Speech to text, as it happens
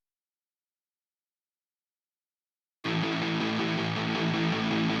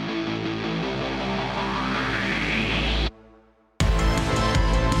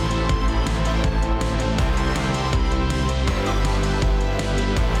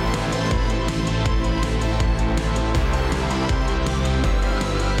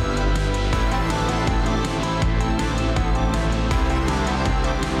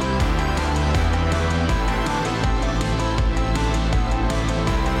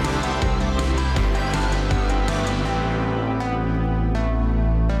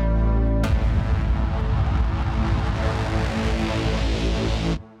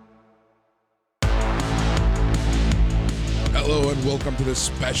welcome to this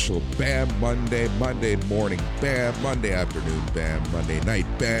special BAM Monday morning, BAM Monday afternoon, BAM Monday night,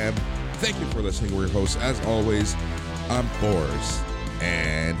 BAM. Thank you for listening. We're your hosts, as always. I'm Boris,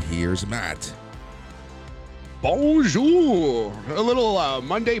 and here's Matt. Bonjour! A little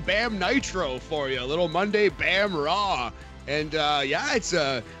Monday BAM Nitro for you, a little Monday BAM Raw. And it's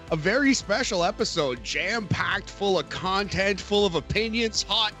a very special episode, jam-packed, full of content, full of opinions,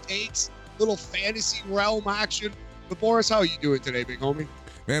 hot takes, little fantasy realm action. But Boris, how are you doing today, big homie?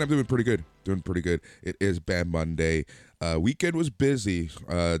 Man, I'm doing pretty good. It is BAM Monday. Weekend was busy.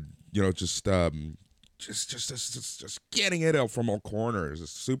 Just getting it out from all corners.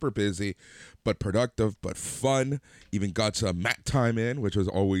 It's super busy, but productive, but fun. Even got some Matt time in, which was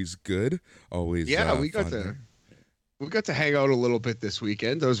always good. Always, We got to hang out a little bit this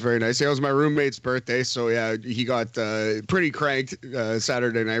weekend. That was very nice. It was my roommate's birthday, so yeah, he got pretty cranked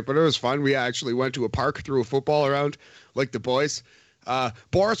Saturday night, but it was fun. We actually went to a park, threw a football around like the boys.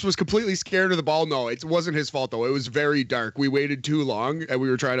 Boris was completely scared of the ball. No, it wasn't his fault, though. It was very dark. We waited too long, and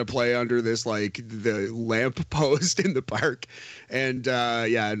we were trying to play under this, the lamp post in the park. And,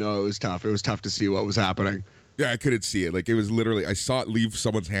 it was tough. It was tough to see what was happening. Yeah, I couldn't see it. It was literally, I saw it leave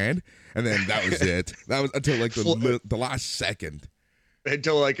someone's hand, and then that was it. That was until the last second.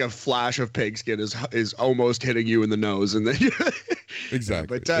 Until a flash of pigskin is almost hitting you in the nose, and then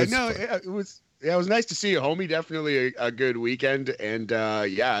exactly. But it was nice to see you, homie. Definitely a good weekend, and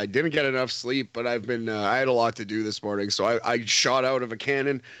I didn't get enough sleep, but I had a lot to do this morning, so I shot out of a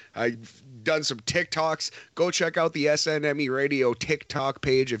cannon. I've done some TikToks. Go check out the SNME Radio TikTok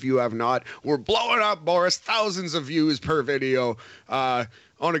page if you have not. We're blowing up, Boris. Thousands of views per video.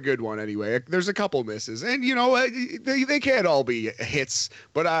 On a good one, anyway. There's a couple misses, and they can't all be hits.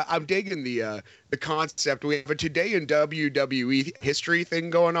 But I'm digging the concept. We have a Today in WWE history thing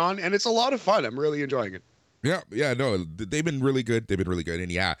going on, and it's a lot of fun. I'm really enjoying it. Yeah, no, they've been really good.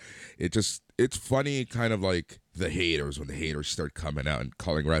 And yeah, it's funny, kind of like the haters when the haters start coming out and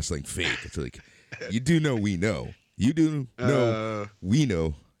calling wrestling fake. It's like, you do know we know. You do know we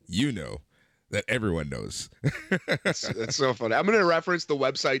know. You know that everyone knows. That's so funny. I'm going to reference the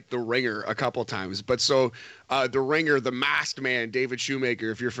website The Ringer a couple times. But so The Ringer, the masked man, David Shoemaker,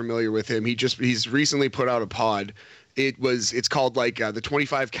 if you're familiar with him, he's recently put out a pod. It's called the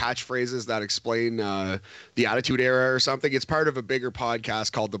 25 catchphrases that explain the Attitude Era or something. It's part of a bigger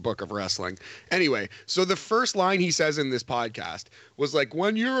podcast called The Book of Wrestling. Anyway, so the first line he says in this podcast was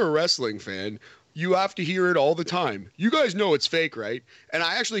when you're a wrestling fan, you have to hear it all the time. You guys know it's fake, right? And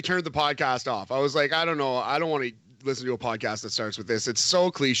I actually turned the podcast off. I was like, I don't know. I don't want to listen to a podcast that starts with this. It's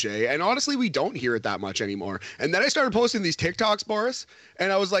so cliche. And honestly, we don't hear it that much anymore. And then I started posting these TikToks, Boris.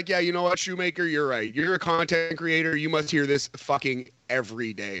 And I was like, yeah, you know what, Shoemaker, you're right. You're a content creator. You must hear this fucking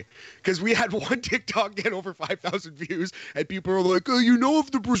every day. Because we had one TikTok get over 5,000 views. And people were like,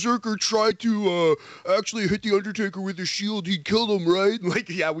 if the Berserker tried to actually hit the Undertaker with a shield, he'd kill him, right?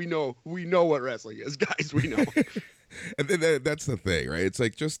 Yeah, we know. We know what wrestling is, guys. We know. And then that's the thing, right? It's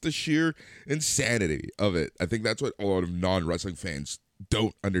just the sheer insanity of it. I think that's what a lot of non-wrestling fans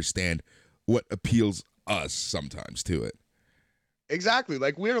don't understand, what appeals us sometimes to it. Exactly.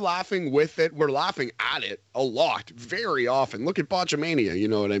 We're laughing with it. We're laughing at it a lot, very often. Look at Botchamania, you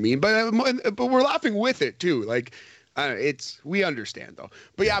know what I mean? But we're laughing with it too. We understand though.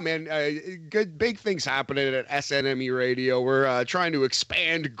 But yeah, man, good big things happening at SNME Radio. We're trying to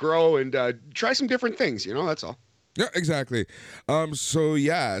expand, grow, and try some different things. That's all. Yeah, exactly.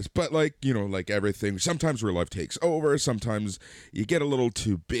 But like everything, sometimes real life takes over. Sometimes you get a little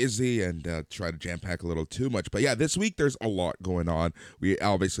too busy and try to jam pack a little too much. But yeah, this week there's a lot going on. We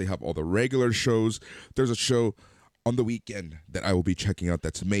obviously have all the regular shows. There's a show on the weekend that I will be checking out.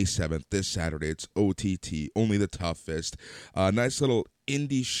 That's May 7th, this Saturday. It's OTT, Only the Toughest. Nice little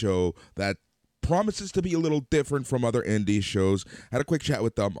indie show that promises to be a little different from other indie shows. Had a quick chat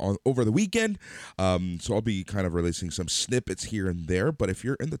with them over the weekend, so I'll be kind of releasing some snippets here and there. But if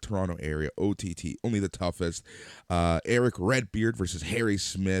you're in the Toronto area, OTT, Only the Toughest, Eric Redbeard versus Harry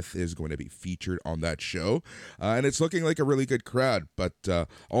Smith is going to be featured on that show, and it's looking like a really good crowd. But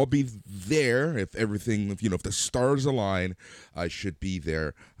I'll be there if everything, if the stars align, I should be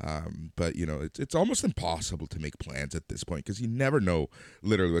there. But it's almost impossible to make plans at this point because you never know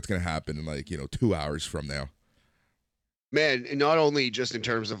literally what's going to happen in 2 hours from now. Man, not only just in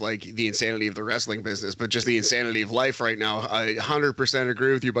terms of the insanity of the wrestling business, but just the insanity of life right now. I 100%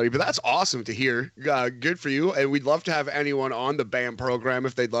 agree with you, buddy. But that's awesome to hear. Good for you. And we'd love to have anyone on the BAM program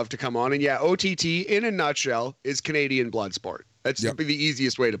if they'd love to come on. And yeah, OTT in a nutshell is Canadian blood sport. That's the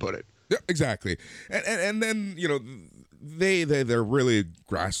easiest way to put it. Yeah, exactly. And then, they're really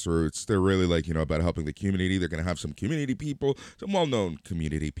grassroots. They're really like, about helping the community. They're going to have some community people, some well-known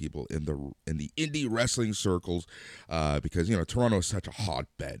community people in the indie wrestling circles, because Toronto is such a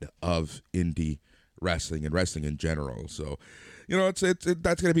hotbed of indie wrestling and wrestling in general. So, that's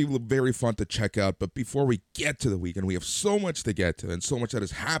going to be very fun to check out. But before we get to the weekend, we have so much to get to and so much that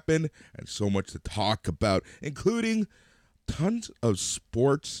has happened and so much to talk about, including tons of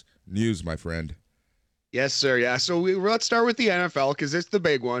sports news, my friend. Yes, sir. Yeah. So let's start with the NFL because it's the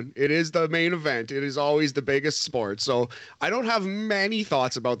big one. It is the main event. It is always the biggest sport. So I don't have many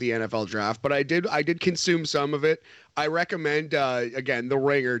thoughts about the NFL draft, but I did consume some of it. I recommend, again, The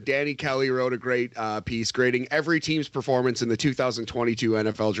Ringer. Danny Kelly wrote a great piece grading every team's performance in the 2022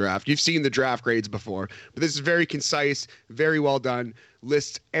 NFL draft. You've seen the draft grades before, but this is very concise, very well done.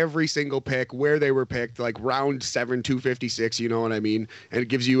 Lists every single pick, where they were picked, like round 7, 256, you know what I mean? And it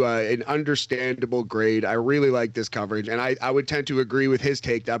gives you an understandable grade. I really like this coverage, and I would tend to agree with his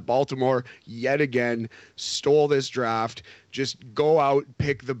take that Baltimore, yet again, stole this draft. Just go out,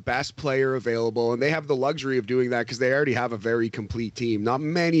 pick the best player available, and they have the luxury of doing that because they already have a very complete team. Not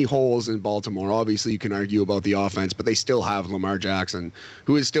many holes in Baltimore. Obviously, you can argue about the offense, but they still have Lamar Jackson,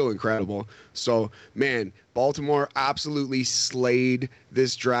 who is still incredible. So, man, Baltimore absolutely slayed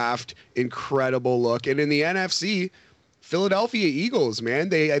this draft. Incredible look. And in the NFC, Philadelphia Eagles, man,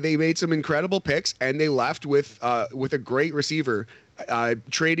 they made some incredible picks, and they left with a great receiver,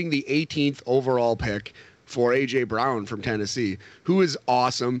 trading the 18th overall pick for A.J. Brown from Tennessee, who is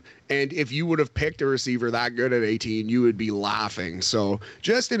awesome. And if you would have picked a receiver that good at 18, you would be laughing. So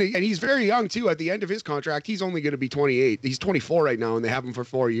and he's very young too. At the end of his contract, he's only going to be 28. He's 24 right now, and they have him for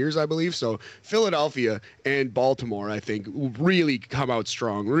 4 years, I believe. So Philadelphia and Baltimore, I think, really come out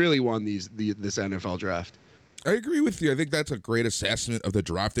strong, really won this NFL draft. I agree with you. I think that's a great assessment of the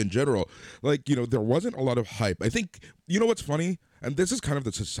draft in general. Like, there wasn't a lot of hype. I think, what's funny? And this is kind of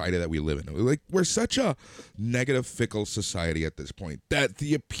the society that we live in. Like, we're such a negative, fickle society at this point that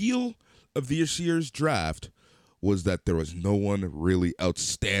the appeal of this year's draft was that there was no one really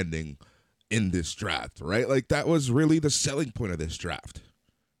outstanding in this draft, right? Like, that was really the selling point of this draft.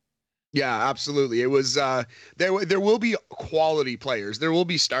 Yeah, absolutely. It was there will be quality players. There will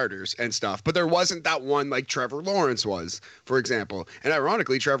be starters and stuff, but there wasn't that one like Trevor Lawrence was, for example. And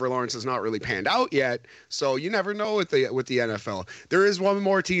ironically, Trevor Lawrence has not really panned out yet, so you never know with the NFL. There is one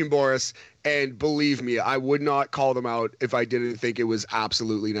more team, Boris, and believe me, I would not call them out if I didn't think it was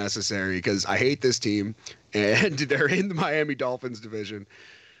absolutely necessary because I hate this team and they're in the Miami Dolphins division.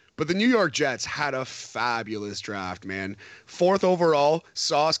 But the New York Jets had a fabulous draft, man. 4th overall,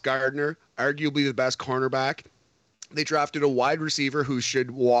 Sauce Gardner, arguably the best cornerback. They drafted a wide receiver who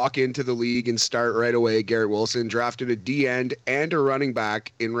should walk into the league and start right away, Garrett Wilson. Drafted a D-end and a running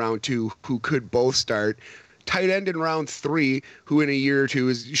back in round 2 who could both start. Tight end in round 3, who in a year or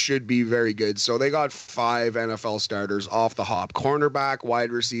two should be very good. So they got 5 NFL starters off the hop. Cornerback,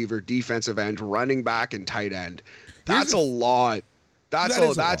 wide receiver, defensive end, running back, and tight end. That's a lot.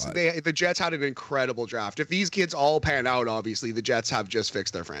 The Jets had an incredible draft. If these kids all pan out, obviously the Jets have just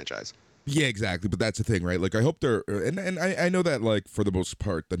fixed their franchise. Yeah, exactly. But that's the thing, right? Like, I hope they're, and I know that, like, for the most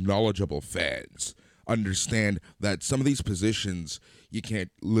part, the knowledgeable fans understand that some of these positions you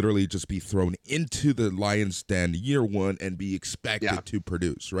can't literally just be thrown into the lion's den year one and be expected to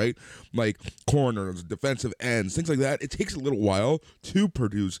produce, right? Like corners, defensive ends, things like that. It takes a little while to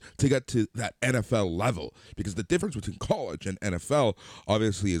produce to get to that NFL level because the difference between college and NFL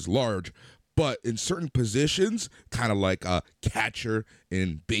obviously is large. But in certain positions, kind of like a catcher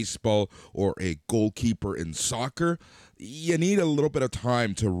in baseball or a goalkeeper in soccer, you need a little bit of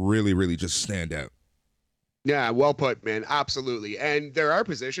time to really, really just stand out. Yeah, well put, man. Absolutely. And there are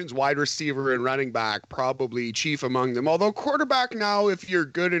positions, wide receiver and running back, probably chief among them. Although quarterback now, if you're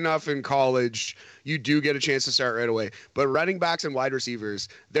good enough in college, you do get a chance to start right away. But running backs and wide receivers,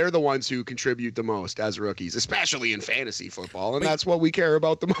 they're the ones who contribute the most as rookies, especially in fantasy football. And that's what we care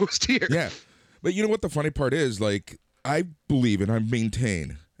about the most here. Yeah. But you know what the funny part is? Like, I believe and I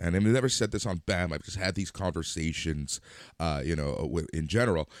maintain, and I've never said this on BAM, I've just had these conversations, in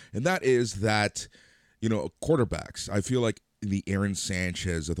general. And that is that, quarterbacks, I feel like the Aaron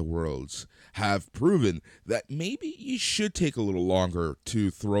Sanchez of the worlds have proven that maybe you should take a little longer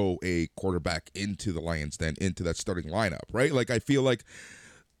to throw a quarterback into the Lions Den, into that starting lineup, right? Like, I feel like,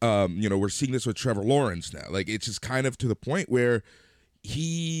 we're seeing this with Trevor Lawrence now. Like, it's just kind of to the point where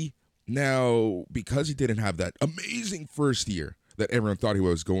he now, because he didn't have that amazing first year that everyone thought he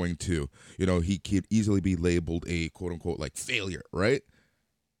was going to, he could easily be labeled a quote-unquote, like, failure, right?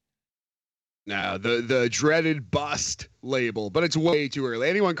 Now, the dreaded bust label, but it's way too early.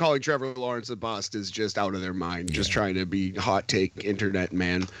 Anyone calling Trevor Lawrence a bust is just out of their mind, just trying to be hot take internet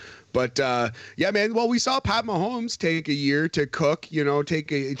man. But yeah, man. Well, we saw Pat Mahomes take a year to cook.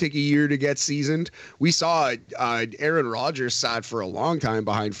 Take a year to get seasoned. We saw Aaron Rodgers sat for a long time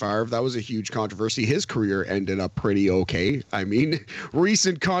behind Favre. That was a huge controversy. His career ended up pretty okay. I mean,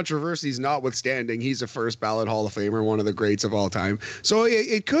 recent controversies notwithstanding, he's a first ballot Hall of Famer, one of the greats of all time. So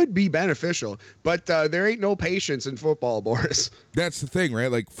it could be beneficial. But there ain't no patience in football, Boris. That's the thing,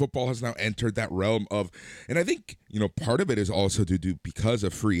 right? Like football has now entered that realm of, and I think, part of it is also to do because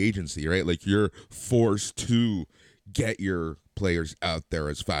of free agency, right? Like you're forced to get your players out there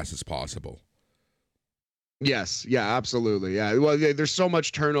as fast as possible. Yes, yeah, absolutely. Yeah. Well, there's so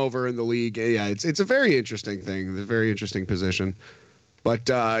much turnover in the league. Yeah, it's a very interesting thing, a very interesting position. But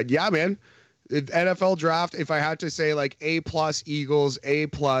yeah, man. NFL draft, if I had to say like A+ Eagles, A+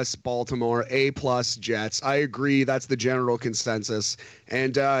 Baltimore, A+ Jets, I agree that's the general consensus.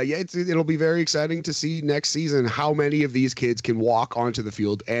 And yeah, it'll be very exciting to see next season how many of these kids can walk onto the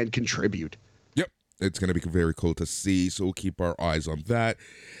field and contribute. Yep. It's going to be very cool to see, so we'll keep our eyes on that.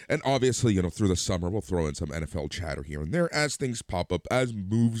 And obviously, through the summer, we'll throw in some NFL chatter here and there as things pop up, as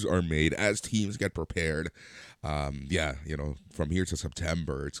moves are made, as teams get prepared. Yeah, from here to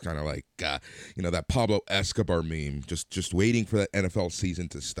September, it's kind of like, that Pablo Escobar meme, just waiting for that NFL season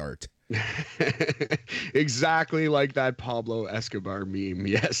to start. Exactly like that Pablo Escobar meme.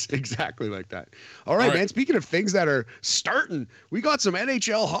 Yes, exactly like that. All right, man. Speaking of things that are starting, we got some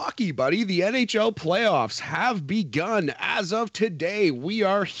NHL hockey, buddy. The NHL playoffs have begun as of today. We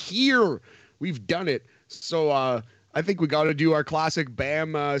are here. We've done it. So, I think we got to do our classic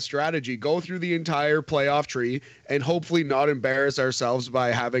BAM strategy. Go through the entire playoff tree and hopefully not embarrass ourselves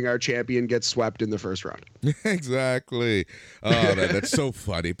by having our champion get swept in the first round. Exactly. Oh, that's so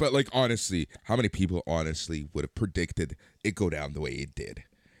funny. But honestly, how many people honestly would have predicted it go down the way it did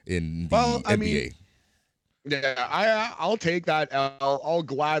in the NBA? I mean, yeah, I'll take that. I'll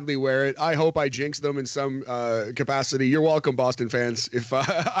gladly wear it. I hope I jinx them in some capacity. You're welcome, Boston fans, if I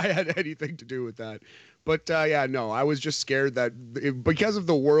had anything to do with that. But yeah, no, I was just scared that because of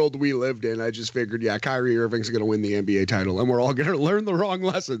the world we lived in, I just figured, yeah, Kyrie Irving's going to win the NBA title, and we're all going to learn the wrong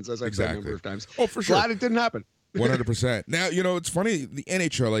lessons, as I've said a number of times. Oh, for sure. Glad it didn't happen. 100%. Now, it's funny, the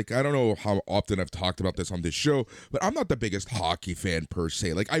NHL, I don't know how often I've talked about this on this show, but I'm not the biggest hockey fan per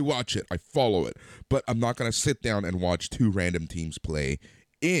se. I watch it, I follow it, but I'm not going to sit down and watch two random teams play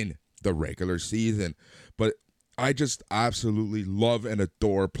in the regular season. But I just absolutely love and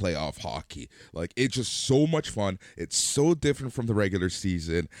adore playoff hockey. It's just so much fun. It's so different from the regular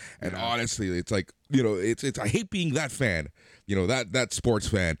season. And honestly, it's it's I hate being that fan, that sports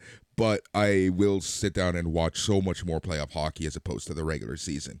fan, but I will sit down and watch so much more playoff hockey as opposed to the regular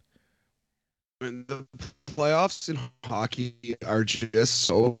season. And the playoffs in hockey are just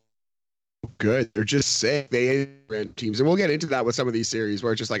so good. They're just sick. They rent teams, and we'll get into that with some of these series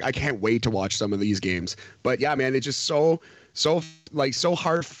where it's just I can't wait to watch some of these games. But yeah, man, it's just so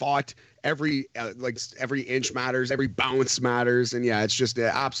hard fought. Every inch matters, every bounce matters, and yeah, it's just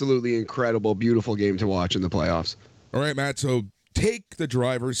an absolutely incredible, beautiful game to watch in the playoffs. All right, Matt. So take the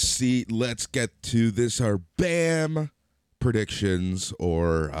driver's seat. Let's get to this. Our BAM predictions,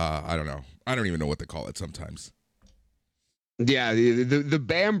 or I don't know. I don't even know what to call it sometimes. Yeah, the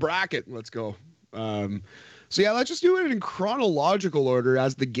BAM bracket. Let's go. So yeah, let's just do it in chronological order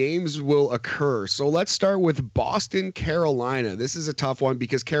as the games will occur. So let's start with Boston, Carolina. This is a tough one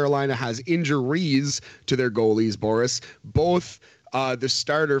because Carolina has injuries to their goalies, Boris. Both the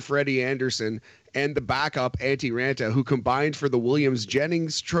starter, Freddie Anderson, and the backup, Antti Raanta, who combined for the William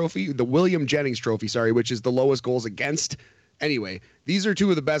Jennings Trophy, which is the lowest goals against. Anyway, these are two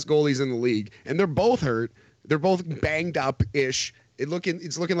of the best goalies in the league, and they're both hurt. They're both banged up-ish.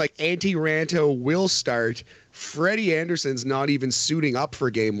 It's looking like Antti Raanta will start. Freddie Anderson's not even suiting up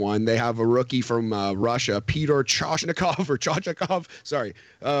for game one. They have a rookie from Russia, Pyotr Chochnikov. Sorry.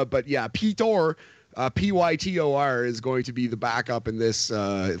 But yeah, Pyotr, Pytor is going to be the backup in this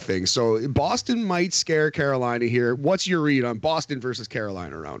thing. So Boston might scare Carolina here. What's your read on Boston versus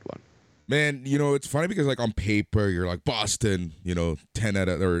Carolina round one? Man, it's funny because on paper you're like Boston, 8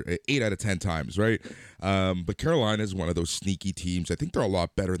 out of 10 times, right? But Carolina is one of those sneaky teams. I think they're a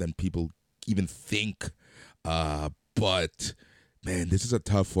lot better than people even think. But man, this is a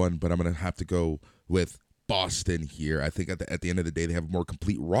tough one. But I'm gonna have to go with Boston here. I think at the end of the day they have a more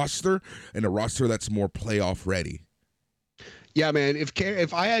complete roster and a roster that's more playoff ready. Yeah, man.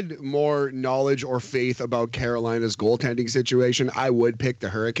 If I had more knowledge or faith about Carolina's goaltending situation, I would pick the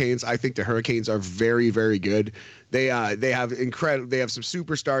Hurricanes. I think the Hurricanes are very, very good. They have incredible. They have some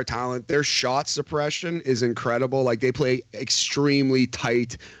superstar talent. Their shot suppression is incredible. Like they play extremely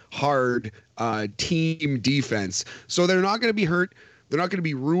tight, hard team defense. So they're not going to be hurt. They're not going to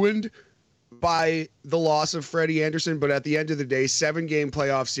be ruined by the loss of Freddie Anderson, but at the end of the day, 7-game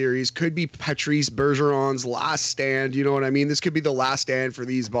playoff series could be Patrice Bergeron's last stand. You know what I mean? This could be the last stand for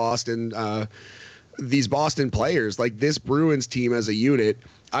these Boston players. Like this Bruins team as a unit,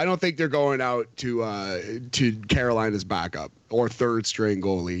 I don't think they're going out to Carolina's backup or third string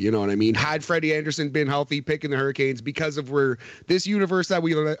goalie. You know what I mean? Had Freddie Anderson been healthy, picking the Hurricanes because of where this universe that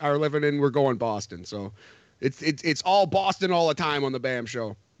we are living in, we're going Boston. So it's all Boston all the time on the BAM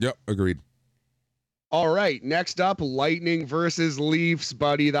show. Yep, agreed. All right, next up, Lightning versus Leafs,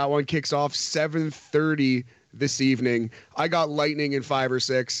 buddy. That one kicks off 7:30 this evening. I got Lightning in 5 or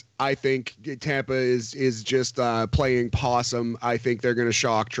 6. I think Tampa is just playing possum. I think they're going to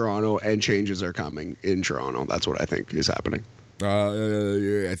shock Toronto, and changes are coming in Toronto. That's what I think is happening.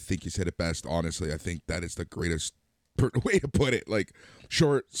 I think you said it best, honestly. I think that is the greatest way to put it. Like,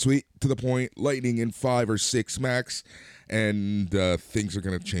 short, sweet, to the point, Lightning in 5 or 6 max, and things are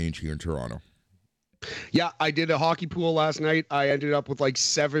going to change here in Toronto. Yeah, I did a hockey pool last night. I ended up with like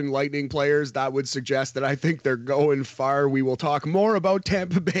 7 Lightning players. That would suggest that I think they're going far. We will talk more about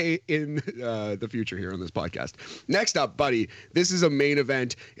Tampa Bay in the future here on this podcast. Next up, buddy, this is a main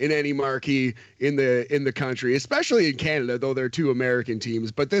event in any marquee in the country, especially in Canada, though they're 2 American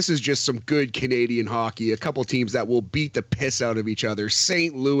teams. But this is just some good Canadian hockey. A couple teams that will beat the piss out of each other.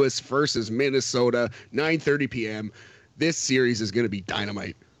 St. Louis versus Minnesota, 9:30 p.m. This series is going to be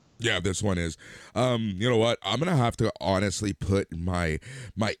dynamite. Yeah, this one is. You know what? I'm gonna have to honestly put my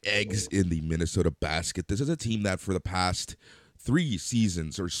eggs in the Minnesota basket. This is a team that for the past 3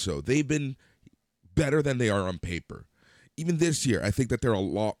 seasons or so, they've been better than they are on paper. Even this year, I think that they're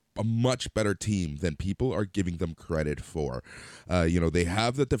a much better team than people are giving them credit for. They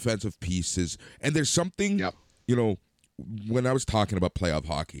have the defensive pieces, and there's something. Yep. When I was talking about playoff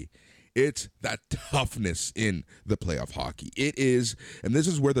hockey, it's that toughness in the playoff hockey. It is, and this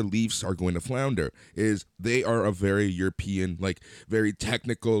is where the Leafs are going to flounder, is they are a very European, like very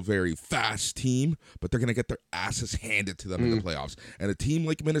technical, very fast team, but they're going to get their asses handed to them in the playoffs. And a team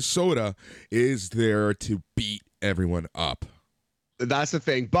like Minnesota is there to beat everyone up. That's the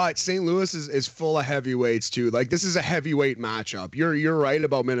thing. But St. Louis is full of heavyweights too. Like this is a heavyweight matchup. You're right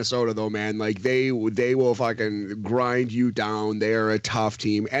about Minnesota though, man. Like they will fucking grind you down. They are a tough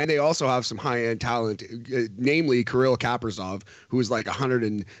team, and they also have some high end talent, namely Kirill Kaprizov, who is like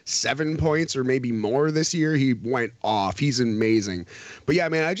 107 points or maybe more this year. He went off. He's amazing. But yeah,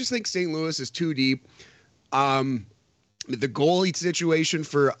 man, I just think St. Louis is too deep. The goalie situation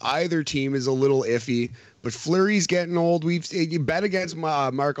for either team is a little iffy, but Fleury's getting old. You bet against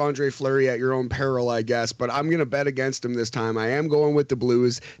Marc-Andre Fleury at your own peril, I guess, but I'm going to bet against him this time. I am going with the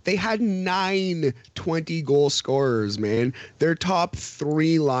Blues. They had 9 20-goal scorers, man. Their top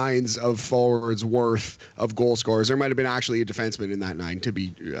 3 lines of forwards worth of goal scorers. There might have been actually a defenseman in that 9, to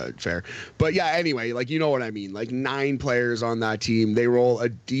be fair. But yeah, anyway, like you know what I mean. Like 9 players on that team. They roll a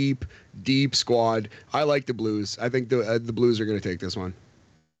deep squad. I like the Blues. I think the Blues are going to take this one.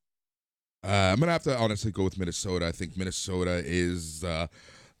 I'm going to have to honestly go with Minnesota. I think Minnesota is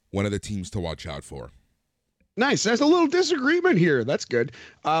one of the teams to watch out for. Nice. There's a little disagreement here. That's good.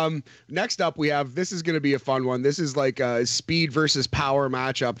 Next up, we have, this is going to be a fun one. This is like a speed versus power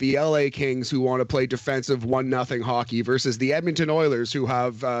matchup. The LA Kings, who want to play defensive 1-0 hockey, versus the Edmonton Oilers, who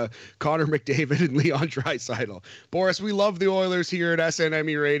have Connor McDavid and Leon Draisaitl. Boris, we love the Oilers here at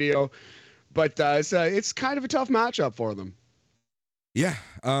SNME Radio, but it's kind of a tough matchup for them. Yeah,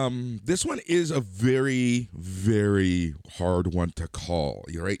 this one is a very, very hard one to call.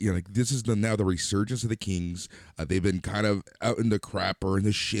 You're right. Like this is now the resurgence of the Kings. They've been kind of out in the crap or in the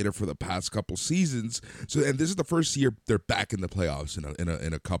shitter for the past couple seasons. And this is the first year they're back in the playoffs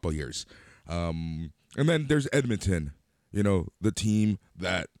in a couple years. And then there's Edmonton. The team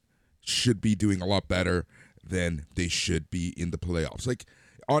that should be doing a lot better than they should be in the playoffs. Like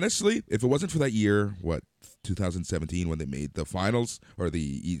honestly, if it wasn't for that year, 2017 when they made the finals or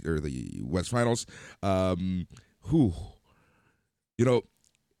the West Finals, if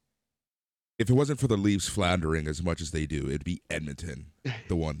it wasn't for the Leafs floundering as much as they do, it'd be Edmonton,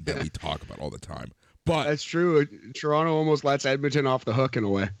 the one that we talk about all the time. But that's true. Toronto almost lets Edmonton off the hook in a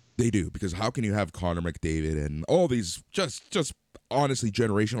way. They do, because how can you have Connor McDavid and all these just honestly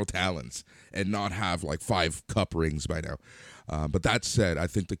generational talents and not have like 5 cup rings by now? But that said, I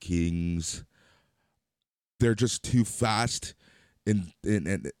think the Kings, they're just too fast.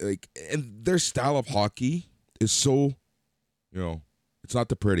 and their style of hockey is so, it's not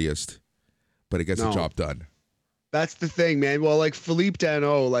the prettiest, but it gets the No. job done. That's the thing, man. Well, like Philippe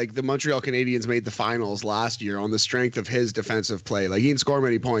Danault, like the Montreal Canadiens made the finals last year on the strength of his defensive play. Like he didn't score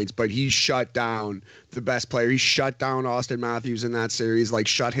many points, but he shut down the best player. He shut down Austin Matthews in that series, like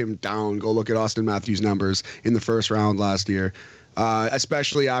shut him down. Go look at Austin Matthews' numbers in the first round last year,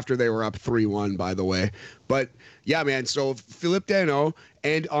 especially after they were up 3-1, by the way. But yeah, man. So Philippe Danault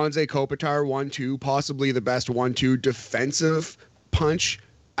and Anze Kopitar 1-2, possibly the best 1-2 defensive punch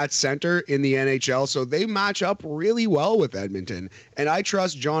at center in the NHL. So they match up really well with Edmonton. And I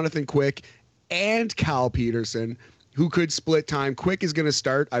trust Jonathan Quick and Cal Peterson, who could split time. Quick is going to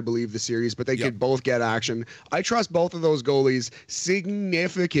start, I believe, the series, but they could both get action. I trust both of those goalies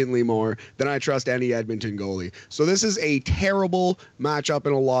significantly more than I trust any Edmonton goalie. So this is a terrible matchup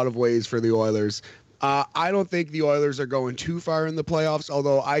in a lot of ways for the Oilers. I don't think the Oilers are going too far in the playoffs,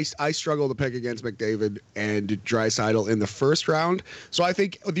 although I struggle to pick against McDavid and Draisaitl in the first round. So I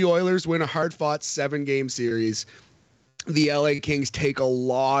think the Oilers win a hard-fought 7-game series. The LA Kings take a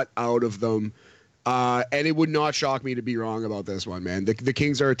lot out of them, and it would not shock me to be wrong about this one, man. The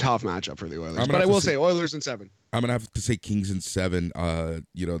Kings are a tough matchup for the Oilers, but I will say Oilers in 7. I'm gonna have to say Kings in 7.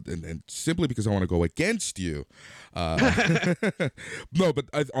 And simply because I want to go against you. No, but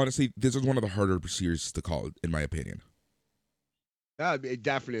honestly, this is one of the harder series to call, in my opinion.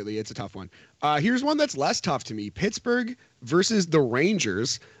 Definitely, it's a tough one. Here's one that's less tough to me: Pittsburgh versus the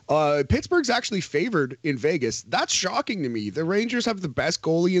Rangers. Pittsburgh's actually favored in Vegas. That's shocking to me. The Rangers have the best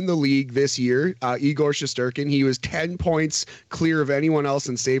goalie in the league this year, Igor Shesterkin. He was 10 points clear of anyone else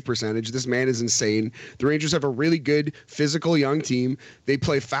in save percentage. This man is insane. The Rangers have a really good physical young team. They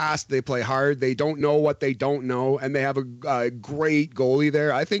play fast. They play hard. They don't know what they don't know, and they have a great goalie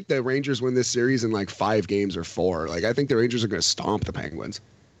there. I think the Rangers win this series in like 5 games or 4. Like I think the Rangers are going to stomp the Penguins.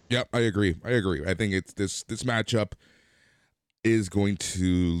 Yep, I agree. I think it's this matchup is going to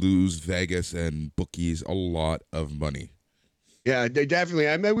lose Vegas and bookies a lot of money. Yeah, they definitely.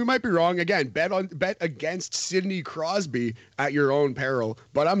 I mean, we might be wrong. Again, bet against Sidney Crosby at your own peril,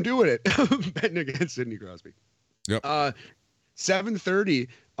 but I'm doing it. Betting against Sidney Crosby. Yep. 7:30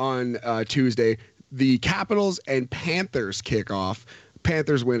 on Tuesday. The Capitals and Panthers kick off.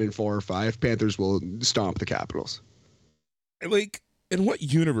 Panthers win in 4 or 5. Panthers will stomp the Capitals. Like, in what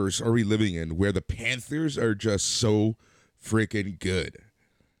universe are we living in where the Panthers are just so freaking good?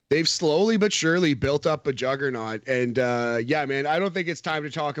 They've slowly but surely built up a juggernaut. And yeah, man, I don't think it's time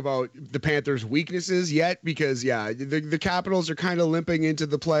to talk about the Panthers' weaknesses yet because, yeah, the Capitals are kind of limping into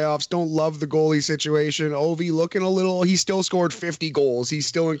the playoffs. Don't love the goalie situation. Ovi looking a little, he still scored 50 goals. He's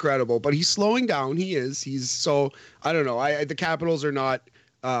still incredible, but he's slowing down. He's so, I don't know. The Capitals are not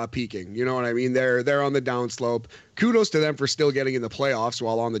peaking. You know what I mean? They're on the downslope. Kudos to them for still getting in the playoffs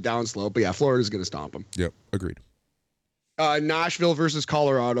while on the downslope. But yeah, Florida's going to stomp them. Yep, agreed. Nashville versus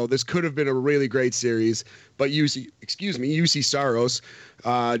Colorado. This could have been a really great series, but UC Saros,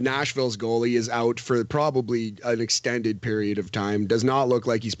 Nashville's goalie, is out for probably an extended period of time. Does not look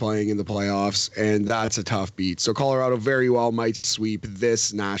like he's playing in the playoffs, and that's a tough beat. So Colorado very well might sweep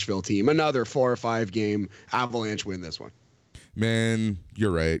this Nashville team. Another 4 or 5 game Avalanche win this one. Man,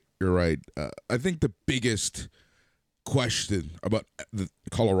 you're right. I think the biggest question about the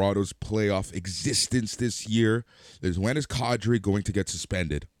Colorado's playoff existence this year is when is Kadri going to get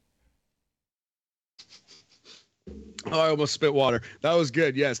suspended? Oh, I almost spit water. That was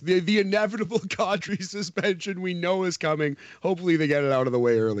good. Yes, the inevitable Kadri suspension we know is coming. Hopefully they get it out of the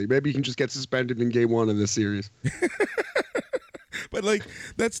way early. Maybe he can just get suspended in game 1 of this series. But like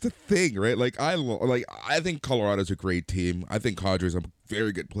that's the thing, right? I think Colorado's a great team. I think Kadri's a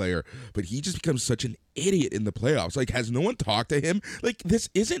very good player, but he just becomes such an idiot in the playoffs. Like, has no one talked to him? Like, this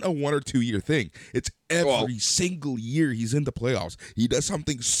isn't a 1 or 2 year thing. It's every single year he's in the playoffs. He does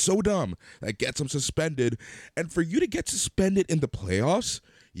something so dumb that gets him suspended. And for you to get suspended in the playoffs,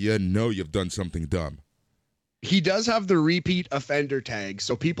 you know you've done something dumb. He does have the repeat offender tag,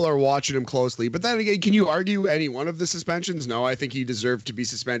 so people are watching him closely. But then again, can you argue any one of the suspensions? No, I think he deserved to be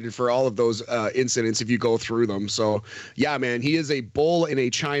suspended for all of those incidents if you go through them. So, yeah, man, he is a bull in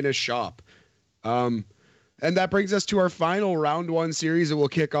a china shop. And that brings us to our final round 1 series. It will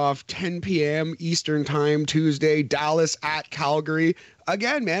kick off 10 p.m. Eastern time Tuesday. Dallas at Calgary.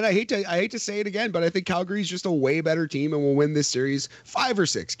 Again, man, I hate to say it again, but I think Calgary's just a way better team and will win this series 5 or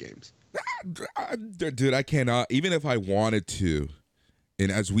 6 games. Dude, I cannot, even if I wanted to, and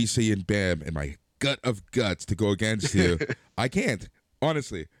as we say in BAM, in my gut of guts to go against you, I can't.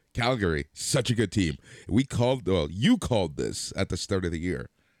 Honestly, Calgary, such a good team. You called this at the start of the year.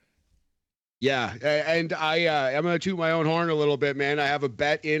 Yeah, and I'm gonna toot my own horn a little bit, man. I have a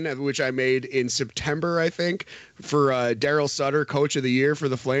bet in which I made in September, I think, for Daryl Sutter, Coach of the Year for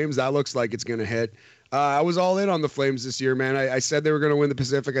the Flames. That looks like it's gonna hit. I was all in on the Flames this year, man. I said they were gonna win the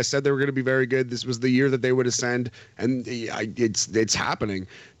Pacific. I said they were gonna be very good. This was the year that they would ascend, and it's happening.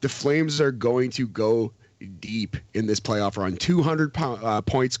 The Flames are going to go deep in this playoff run. 200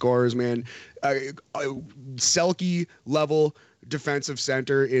 point scorers, man. Selke level defensive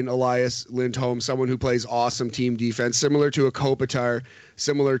center in Elias Lindholm, someone who plays awesome team defense, similar to a Kopitar,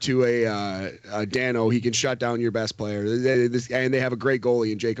 similar to a Dano. He can shut down your best player. And they have a great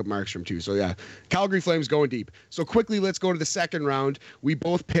goalie in Jacob Markstrom too. So yeah, Calgary Flames going deep. So quickly, let's go to the second round. We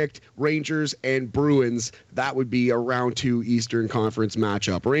both picked Rangers and Bruins. That would be a round 2 Eastern Conference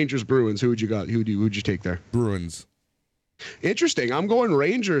matchup. Rangers, Bruins. Who would you got? Who'd you take there? Bruins. Interesting. I'm going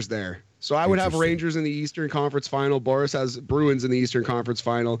Rangers there. So I would have Rangers in the Eastern Conference Final. Boris has Bruins in the Eastern Conference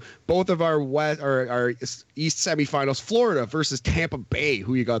Final. Both of our East semifinals. Florida versus Tampa Bay.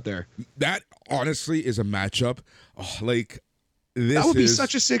 Who you got there? That honestly is a matchup. That would be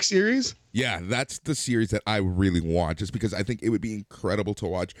such a sick series. Yeah, that's the series that I really want, just because I think it would be incredible to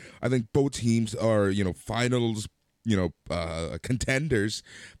watch. I think both teams are, finals, contenders,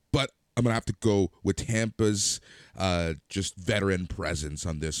 but I'm gonna have to go with Tampa's just veteran presence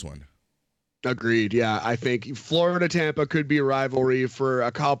on this one. Agreed. Yeah, I think Florida Tampa could be a rivalry for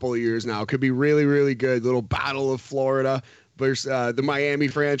a couple of years now. Could be really, really good. Little battle of Florida versus the Miami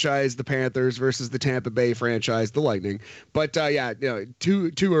franchise, the Panthers versus the Tampa Bay franchise, the Lightning. But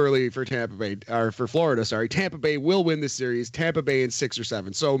too early for Tampa Bay or for Florida. Sorry, Tampa Bay will win this series. Tampa Bay in 6 or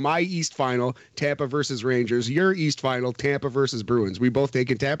 7. So my East final, Tampa versus Rangers. Your East final, Tampa versus Bruins. We both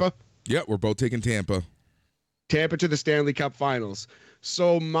taking Tampa. Yeah, we're both taking Tampa. Tampa to the Stanley Cup Finals.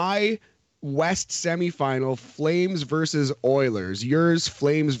 So my West semifinal, Flames versus Oilers. Yours,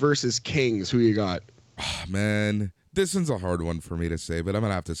 Flames versus Kings. Who you got? Oh, man, this one's a hard one for me to say, but I'm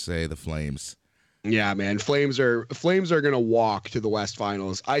gonna have to say the Flames. Yeah, man, Flames are gonna walk to the West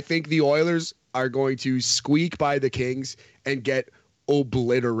Finals. I think the Oilers are going to squeak by the Kings and get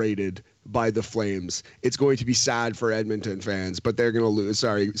obliterated by the Flames. It's going to be sad for Edmonton fans, but they're going to lose.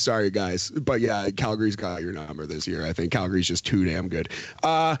 Sorry, guys. But yeah, Calgary's got your number this year. I think Calgary's just too damn good.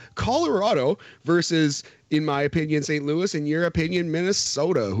 Colorado versus, in my opinion, St. Louis. In your opinion,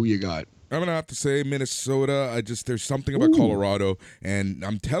 Minnesota. Who you got? I'm going to have to say Minnesota. There's something about Colorado, and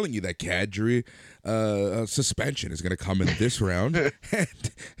I'm telling you that Kadri suspension is going to come in this round, and,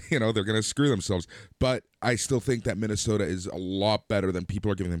 they're going to screw themselves. But I still think that Minnesota is a lot better than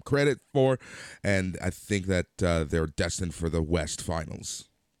people are giving them credit for, and I think that they're destined for the West Finals.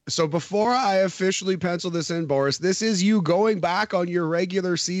 So before I officially pencil this in, Boris, this is you going back on your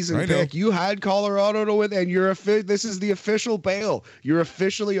regular season pick. You had Colorado to win, and this is the official bail. You're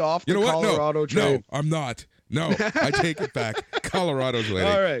officially off the Colorado train. No, I'm not. No, I take it back. Colorado's winning.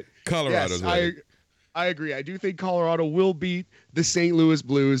 All right. Colorado's winning. I agree. I do think Colorado will beat the St. Louis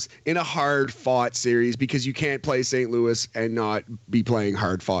Blues in a hard-fought series because you can't play St. Louis and not be playing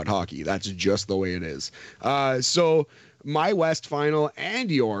hard-fought hockey. That's just the way it is. So my West final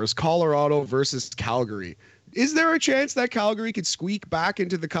and yours, Colorado versus Calgary. Is there a chance that Calgary could squeak back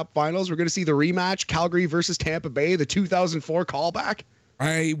into the Cup Finals? We're going to see the rematch, Calgary versus Tampa Bay, the 2004 callback?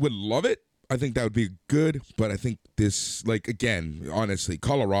 I would love it. I think that would be good, but I think this, again, honestly,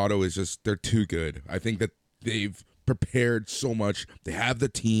 Colorado is just, they're too good. I think that they've prepared so much. They have the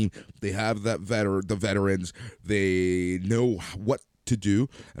team. They have the veterans. They know what to do,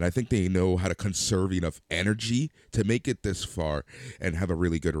 and I think they know how to conserve enough energy to make it this far and have a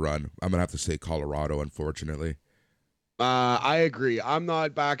really good run. I'm going to have to say Colorado, unfortunately. I agree. I'm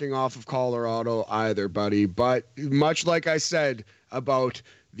not backing off of Colorado either, buddy, but much like I said about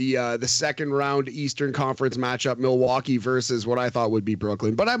the second round Eastern Conference matchup, Milwaukee versus what I thought would be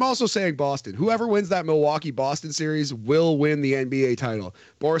Brooklyn. But I'm also saying Boston. Whoever wins that Milwaukee-Boston series will win the NBA title.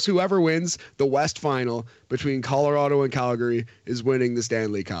 Boris, whoever wins the West Final between Colorado and Calgary is winning the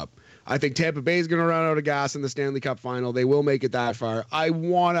Stanley Cup. I think Tampa Bay is going to run out of gas in the Stanley Cup Final. They will make it that far. I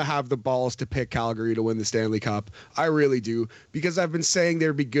want to have the balls to pick Calgary to win the Stanley Cup. I really do, because I've been saying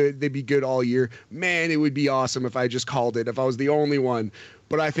they'd be good all year. Man, it would be awesome if I just called it, if I was the only one.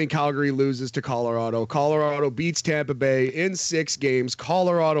 But I think Calgary loses to Colorado. Colorado beats Tampa Bay in 6 games.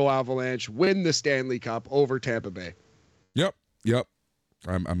 Colorado Avalanche win the Stanley Cup over Tampa Bay. Yep.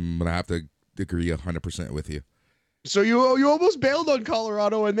 I'm going to have to agree 100% with you. So you almost bailed on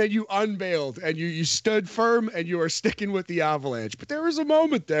Colorado, and then you unbailed, and you stood firm, and you are sticking with the Avalanche. But there was a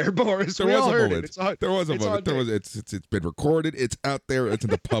moment there, Boris. There was a moment. There was a moment. It's been recorded. It's out there. It's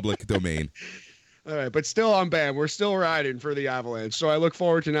in the public domain. All right, but still on BAM. We're still riding for the Avalanche. So I look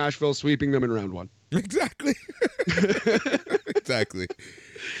forward to Nashville sweeping them in round one. Exactly. Exactly.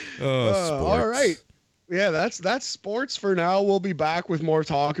 All right. Yeah, that's sports for now. We'll be back with more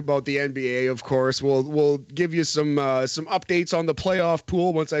talk about the NBA, of course. We'll give you some updates on the playoff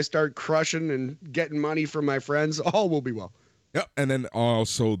pool once I start crushing and getting money from my friends. All will be well. Yep, and then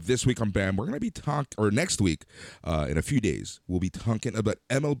also this week on BAM, we're going to be next week, in a few days, we'll be talking about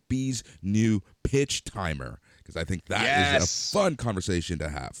MLB's new pitch timer, because I think that is a fun conversation to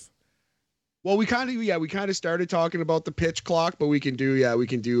have. Well, we kind of started talking about the pitch clock, but we can do a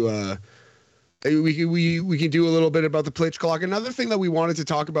little bit about the pitch clock. Another thing that we wanted to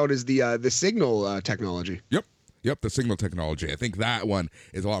talk about is the signal technology. Yep, the signal technology. I think that one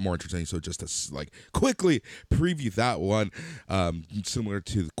is a lot more interesting. So just to quickly preview that one, similar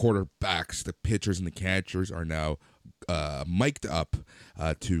to the quarterbacks, the pitchers and the catchers are now mic'd up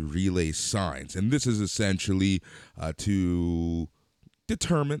to relay signs, and this is essentially to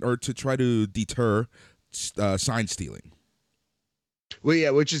determine or to try to deter sign stealing. Well, yeah,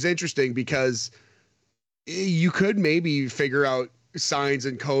 which is interesting because you could maybe figure out signs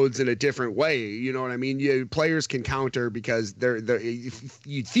and codes in a different way. You know what I mean? Players can counter because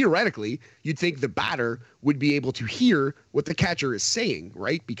theoretically you'd think the batter would be able to hear what the catcher is saying,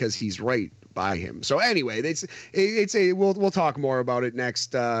 right? Because he's right by him. So anyway, we'll talk more about it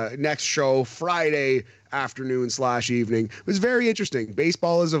next show, Friday afternoon / evening. It was very interesting.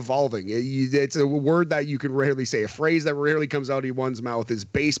 Baseball is evolving. It's a word that you can rarely say. A phrase that rarely comes out of one's mouth is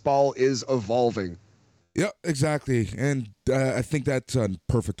baseball is evolving. Yep, exactly. And I think that's a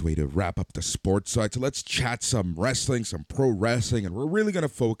perfect way to wrap up the sports side. So let's chat some wrestling, some pro wrestling, and we're really going to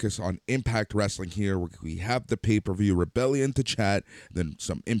focus on Impact Wrestling here. We have the pay-per-view Rebellion to chat, then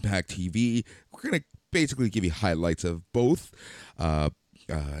some Impact TV. We're going to basically give you highlights of both. And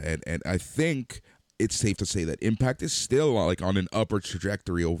I think it's safe to say that Impact is still on an upward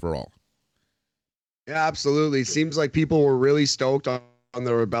trajectory overall. Yeah, absolutely. Seems like people were really stoked on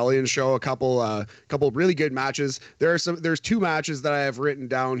the Rebellion show. A couple really good matches. There's 2 matches that I have written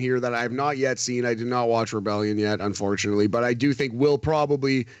down here that I have not yet seen. I did not watch Rebellion yet, unfortunately, but I do think will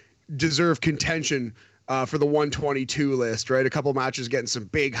probably deserve contention for the 122 list, right? A couple matches getting some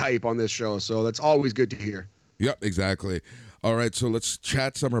big hype on this show, so that's always good to hear. Yep, exactly. All right, so let's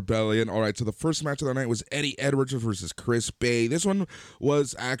chat some Rebellion. All right, so the first match of the night was Eddie Edwards versus Chris Bay. This one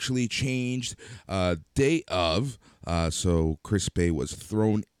was actually changed day of. So Chris Bay was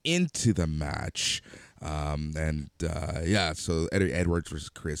thrown into the match. So Eddie Edwards versus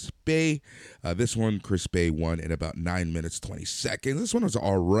Chris Bay. This one, Chris Bay won in about 9 minutes, 20 seconds. This one was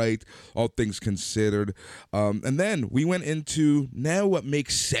all right, all things considered. And then we went into, now what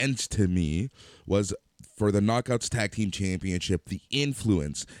makes sense to me was for the Knockouts Tag Team Championship, The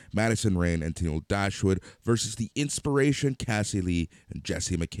Influence, Madison Rayne and Tenille Dashwood versus The Inspiration, Cassie Lee and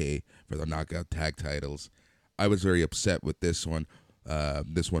Jessie McKay for the Knockout Tag titles. I was very upset with this one.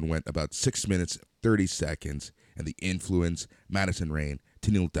 This one went about 6 minutes, 30 seconds, and The Influence, Madison Rayne,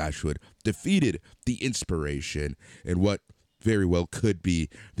 Tenille Dashwood defeated The Inspiration in what very well could be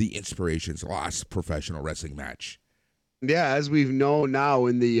The Inspiration's last professional wrestling match. Yeah, as we've known now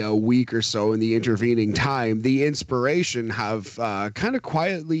in the week or so in the intervening time, The Inspiration have kind of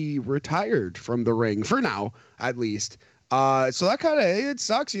quietly retired from the ring, for now, at least. So that it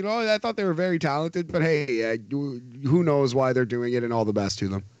sucks, you know. I thought they were very talented, but hey, who knows why they're doing it, and all the best to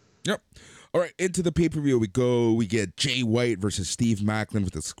them. Yep. All right, into the pay-per-view we go. We get Jay White versus Steve Maclin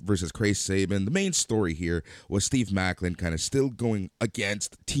versus Chris Sabin. The main story here was Steve Maclin kind of still going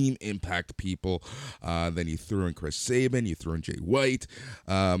against Team Impact people. Then you threw in Chris Sabin, you threw in Jay White,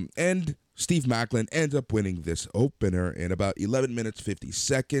 and Steve Maclin ends up winning this opener in about 11 minutes, 50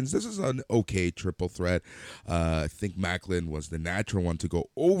 seconds. This is an okay triple threat. I think Maclin was the natural one to go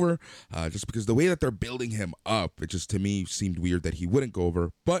over, just because the way that they're building him up, it just to me seemed weird that he wouldn't go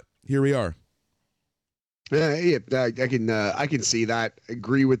over, but here we are. Yeah, I can see that.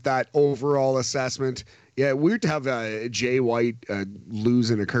 Agree with that overall assessment. Yeah, weird to have Jay White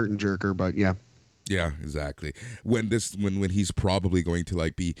lose in a curtain jerker, but yeah. Yeah, exactly. When he's probably going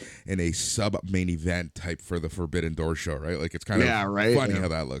to be in a sub main event type for the Forbidden Door show, right? It's kind of funny how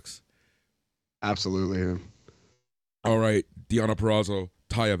that looks. Absolutely. Yeah. All right, Deonna Purrazzo,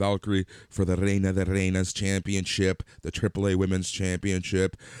 Taya Valkyrie for the Reina de Reinas Championship, the AAA Women's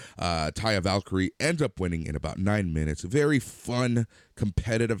Championship. Taya Valkyrie ends up winning in about 9 minutes. Very fun,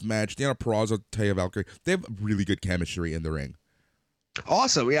 competitive match. Deonna Purrazzo, Taya Valkyrie, they have really good chemistry in the ring.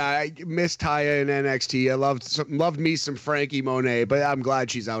 Awesome. Yeah, I miss Taya in NXT. I loved me some Frankie Monet, but I'm glad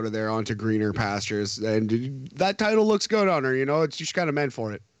she's out of there onto greener pastures. And that title looks good on her, you know. She's kind of meant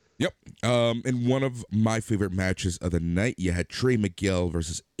for it. Yep. In one of my favorite matches of the night, you had Trey Miguel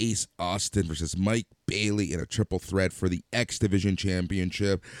versus Ace Austin versus Mike Bailey in a triple threat for the X Division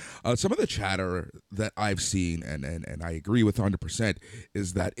Championship. Some of the chatter that I've seen, and I agree with 100%,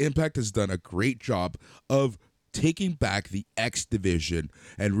 is that Impact has done a great job of taking back the X Division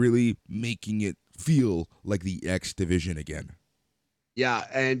and really making it feel like the X Division again. Yeah,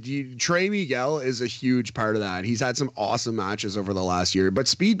 and Trey Miguel is a huge part of that. He's had some awesome matches over the last year, but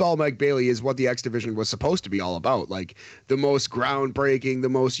Speedball Mike Bailey is what the X Division was supposed to be all about. Like the most groundbreaking, the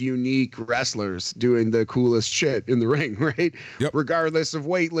most unique wrestlers doing the coolest shit in the ring, right? Yep. Regardless of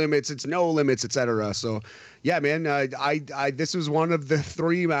weight limits, it's no limits, etc. So, yeah, man, I this was one of the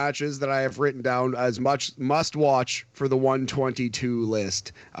 3 matches that I have written down as much must watch for the 122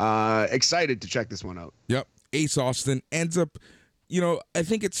 list. Excited to check this one out. Yep. Ace Austin ends up, I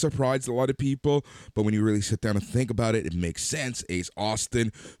think it surprised a lot of people, but when you really sit down and think about it, it makes sense. Ace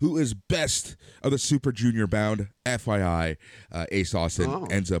Austin, who is best of the Super Junior bound, FYI, Ace Austin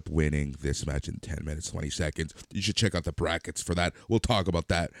ends up winning this match in 10 minutes, 20 seconds. You should check out the brackets for that. We'll talk about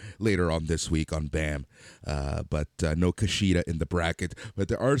that later on this week on BAM. But no Kushida in the bracket. But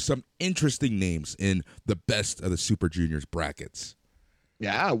there are some interesting names in the best of the Super Juniors brackets.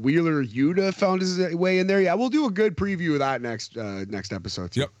 Yeah, Wheeler Yuta found his way in there. Yeah, we'll do a good preview of that next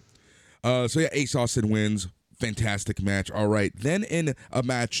episode too. Yep. So yeah, Ace Austin wins. Fantastic match. All right. Then in a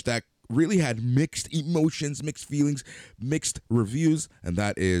match that really had mixed emotions, mixed feelings, mixed reviews, and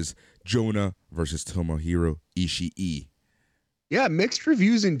that is Jonah versus Tomohiro Ishii. Yeah, mixed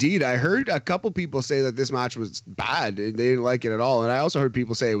reviews indeed. I heard a couple people say that this match was bad. They didn't like it at all. And I also heard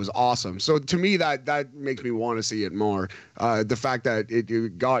people say it was awesome. So to me, that makes me want to see it more. The fact that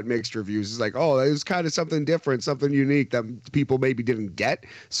it got mixed reviews is like, oh, it was kind of something different, something unique that people maybe didn't get.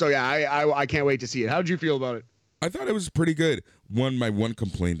 So yeah, I can't wait to see it. How did you feel about it? I thought it was pretty good. My one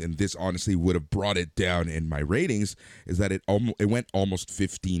complaint, and this honestly would have brought it down in my ratings, is that it went almost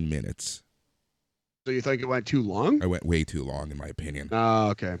 15 minutes. So you think it went too long? I went way too long, in my opinion. Oh,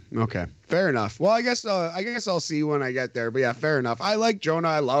 okay. Fair enough. Well, I guess I'll see when I get there. But yeah, fair enough. I like Jonah.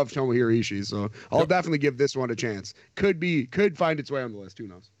 I love Tomohiro Ishii, so I'll definitely give this one a chance. Could find its way on the list. Who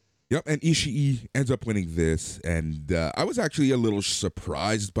knows? Yep, and Ishii ends up winning this, and I was actually a little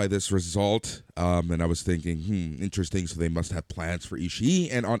surprised by this result, and I was thinking, interesting, so they must have plans for Ishii,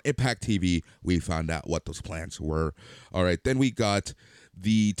 and on Impact TV, we found out what those plans were. All right, then we got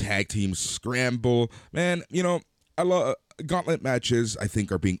the tag team scramble. Man, I love gauntlet matches. I think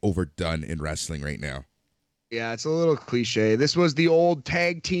are being overdone in wrestling right now. Yeah, it's a little cliche. This was the old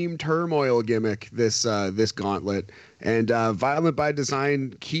tag team turmoil gimmick, this gauntlet. And Violent by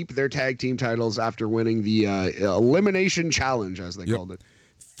Design keep their tag team titles after winning the Elimination Challenge, as they called it.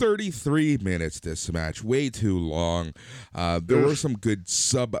 33 minutes this match, way too long. There were some good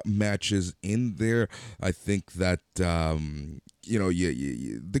sub matches in there. I think that the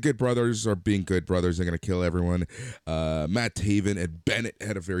Good Brothers are being good brothers. They're going to kill everyone. Matt Taven and Bennett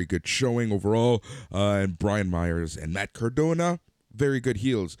had a very good showing overall. And Brian Myers and Matt Cardona, very good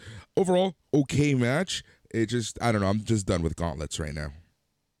heels. Overall, okay match. It just, I don't know. I'm just done with gauntlets right now.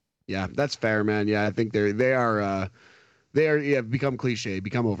 Yeah, that's fair, man. Yeah, I think they are become cliche,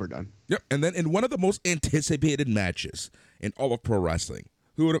 become overdone. Yep. And then in one of the most anticipated matches in all of pro wrestling,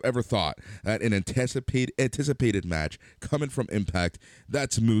 who would have ever thought that an anticipated match coming from Impact,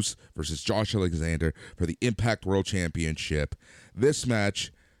 that's Moose versus Josh Alexander for the Impact World Championship. This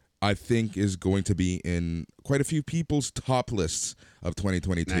match, I think, is going to be in quite a few people's top lists of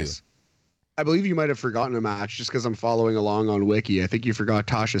 2022. Nice. I believe you might have forgotten a match just because I'm following along on Wiki. I think you forgot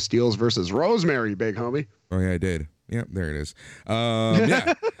Tasha Steelz versus Rosemary, big homie. Oh, yeah, I did. Yeah, there it is.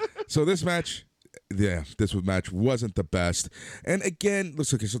 Yeah. So this match... Yeah, this match wasn't the best. And again,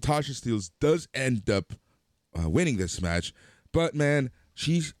 so Tasha Steelz does end up winning this match. But, man,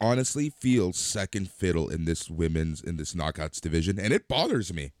 she honestly feels second fiddle in this knockouts division. And it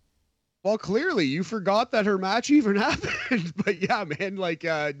bothers me. Well, clearly, you forgot that her match even happened. But, yeah, man,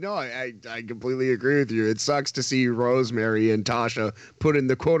 no, I completely agree with you. It sucks to see Rosemary and Tasha put in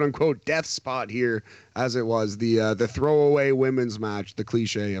the quote-unquote death spot here, as it was the throwaway women's match, the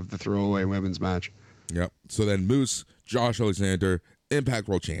cliche of the throwaway women's match. Yep. So then Moose, Josh Alexander, Impact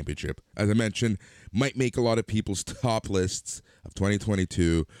World Championship, as I mentioned, might make a lot of people's top lists of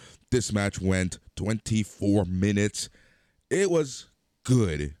 2022. This match went 24 minutes. It was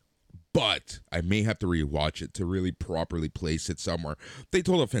good, but I may have to rewatch it to really properly place it somewhere. They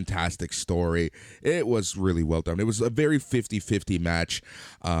told a fantastic story. It was really well done. It was a very 50-50 match,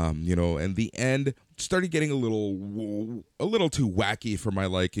 and the end started getting a little too wacky for my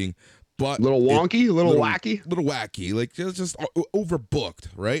liking. but Little wonky, little wacky. little wacky, like just overbooked,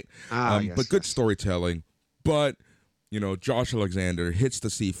 right? Yes, but good yes. storytelling. But Josh Alexander hits the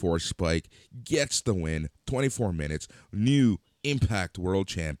C4 spike, gets the win, 24 minutes, new Impact World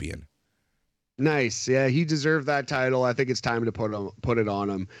Champion. Nice. Yeah, he deserved that title. I think it's time to put it on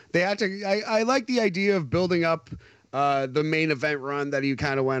him. They had to. I like the idea of building up the main event run that he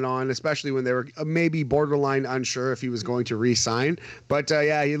kind of went on, especially when they were maybe borderline unsure if he was going to re-sign. But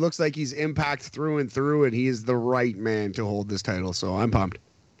yeah, he looks like he's Impact through and through, and he is the right man to hold this title. So I'm pumped.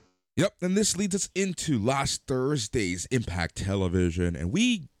 Yep, and this leads us into last Thursday's Impact Television, and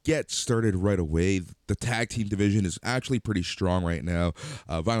we get started right away. The tag team division is actually pretty strong right now.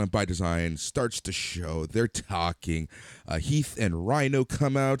 Violent by Design starts to show. They're talking. Heath and Rhino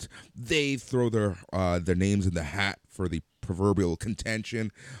come out. They throw their names in the hat for the proverbial contention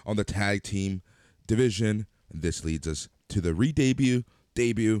on the tag team division. And this leads us to the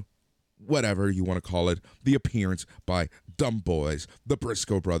debut, whatever you want to call it, the appearance by Dumb Boys, the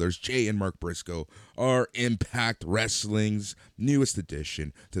Briscoe brothers, Jay and Mark Briscoe, are Impact Wrestling's newest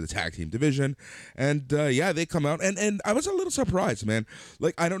addition to the tag team division. And yeah, they come out, and I was a little surprised, man.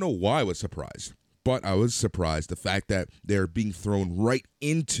 Like, I don't know why I was surprised, but I was surprised the fact that they're being thrown right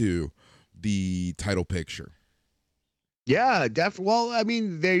into the title picture. Yeah, well, I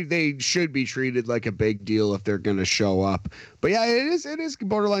mean, they should be treated like a big deal if they're going to show up. But yeah, it is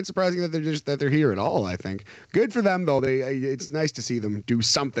borderline surprising that they're here at all. I think good for them though. It's nice to see them do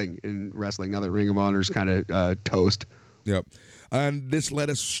something in wrestling. Now that Ring of Honor's kind of toast. Yep, and this led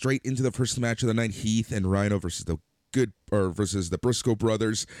us straight into the first match of the night: Heath and Rhino versus the Briscoe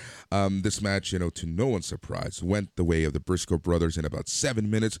brothers. This match, to no one's surprise, went the way of the Briscoe brothers in about 7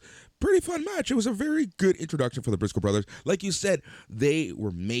 minutes. Pretty fun match. It was a very good introduction for the Briscoe brothers. Like you said, they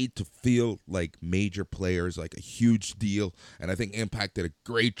were made to feel like major players, like a huge deal, and I think Impact did a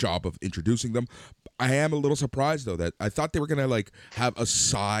great job of introducing them. I am a little surprised though that I thought they were gonna have a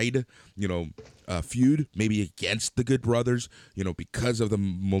side, feud maybe against the Good Brothers, because of the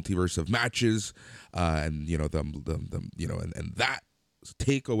multiverse of matches, and and that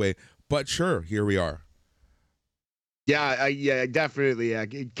takeaway. But sure, here we are. Yeah, definitely. Yeah,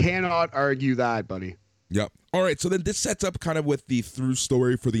 cannot argue that, buddy. Yep. All right. So then this sets up kind of with the through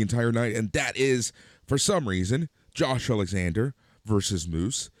story for the entire night, and that is, for some reason, Josh Alexander versus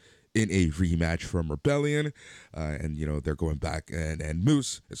Moose in a rematch from Rebellion, and they're going back, and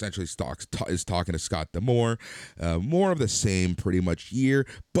Moose essentially is talking to Scott D'Amore, more of the same pretty much here.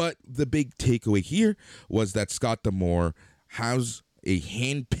 But the big takeaway here was that Scott D'Amore has a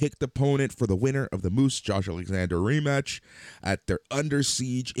hand-picked opponent for the winner of the Moose Josh Alexander rematch at their Under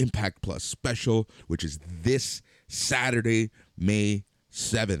Siege Impact Plus special, which is this Saturday, May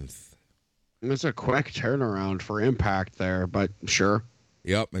 7th. It's a quick turnaround for Impact there, but sure.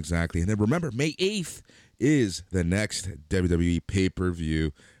 Yep, exactly. And then remember, May 8th is the next WWE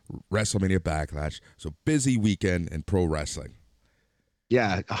pay-per-view, WrestleMania Backlash. So busy weekend in pro wrestling.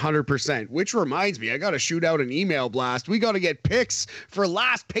 Yeah, 100%. Which reminds me, I got to shoot out an email blast. We got to get picks for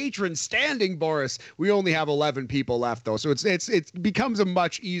last patron standing, Boris. We only have 11 people left, though. So it becomes a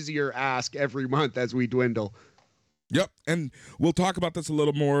much easier ask every month as we dwindle. Yep, and we'll talk about this a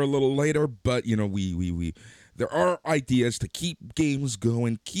little later, but we there are ideas to keep games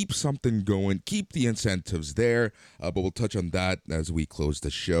going, keep something going, keep the incentives there, but we'll touch on that as we close the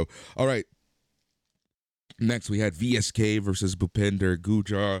show. All right. Next, we had VSK versus Bhupinder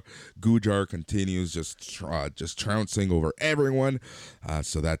Gujar. Gujar continues just trouncing over everyone.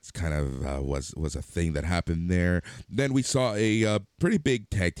 So that's kind of was a thing that happened there. Then we saw a pretty big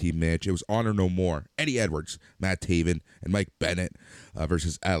tag team match. It was Honor No More. Eddie Edwards, Matt Taven, and Mike Bennett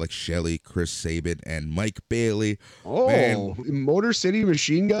versus Alex Shelley, Chris Sabin, and Mike Bailey. Oh, man. Motor City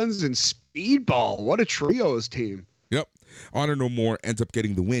Machine Guns and Speedball. What a trios team. Yep. Honor No More ends up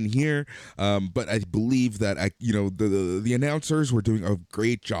getting the win here, but I believe that the announcers were doing a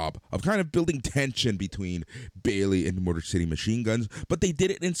great job of kind of building tension between Bailey and Motor City Machine Guns, but they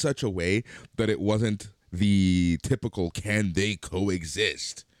did it in such a way that it wasn't the typical "can they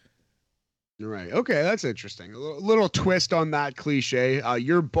coexist?" Right. Okay, that's interesting. A little twist on that cliche.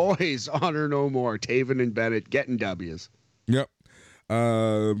 Your boys, Honor No More, Taven and Bennett getting W's. Yep.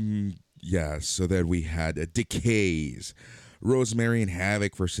 Yeah, so then we had Decays, Rosemary and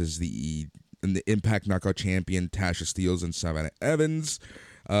Havoc versus the Impact Knockout Champion Tasha Steelz and Savannah Evans.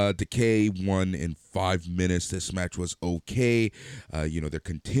 Decay won in 5 minutes. This match was okay. They're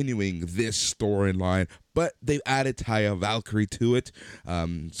continuing this storyline, but they've added Taya Valkyrie to it.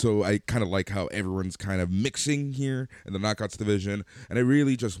 So I kind of like how everyone's kind of mixing here in the Knockouts division, and I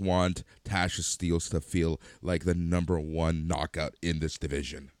really just want Tasha Steelz to feel like the number one knockout in this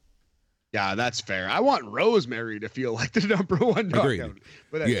division. Yeah, that's fair. I want Rosemary to feel like the number one Agreed. knockout.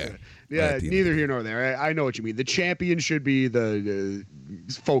 But that's Yeah. yeah, neither here nor there. I know what you mean. The champion should be the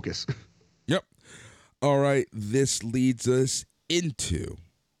focus. Yep. All right. This leads us into,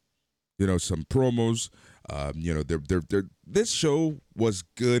 some promos. This show was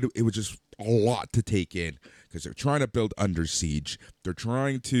good. It was just a lot to take in because they're trying to build Under Siege. They're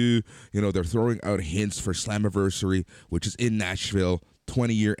trying to, they're throwing out hints for Slammiversary, which is in Nashville.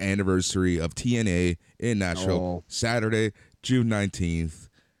 20-year anniversary of TNA in Nashville, Saturday, June 19th,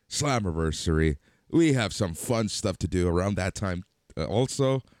 Slammiversary. We have some fun stuff to do around that time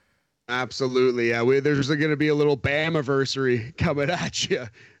also. Absolutely, yeah. There's going to be a little BAM-iversary coming at you.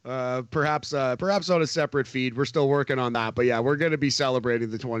 Perhaps on a separate feed. We're still working on that, but yeah, we're going to be celebrating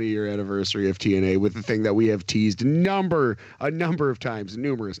the 20-year anniversary of TNA with the thing that we have teased a number of times,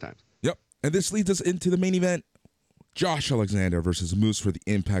 numerous times. Yep, and this leads us into the main event. Josh Alexander versus Moose for the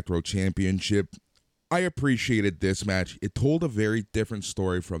Impact World Championship. I appreciated this match. It told a very different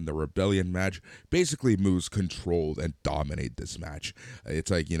story from the Rebellion match. Basically, Moose controlled and dominated this match. It's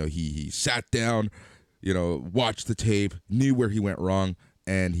like, he sat down, watched the tape, knew where he went wrong,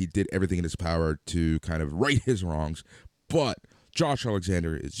 and he did everything in his power to kind of right his wrongs. But Josh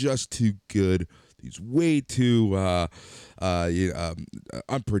Alexander is just too good. He's way too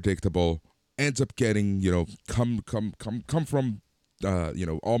unpredictable. Ends up getting, come from,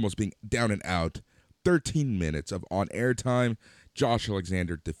 almost being down and out. 13 minutes of on-air time. Josh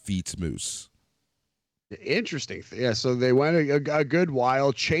Alexander defeats Moose. Interesting. Yeah, so they went a good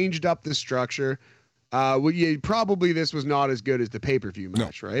while, changed up the structure. Probably this was not as good as the pay-per-view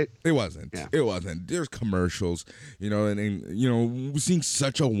match, right? It wasn't. Yeah. It wasn't. There's commercials, and seeing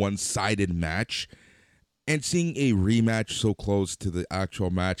such a one-sided match. And seeing a rematch so close to the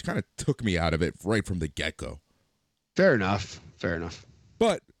actual match kind of took me out of it right from the get-go. Fair enough.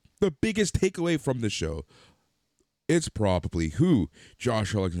 But the biggest takeaway from the show is probably who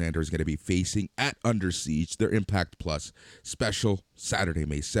Josh Alexander is going to be facing at Under Siege, their Impact Plus special, Saturday,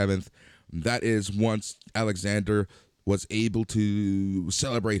 May 7th. That is once Alexander was able to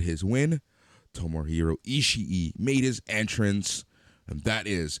celebrate his win. Tomohiro Ishii made his entrance, and that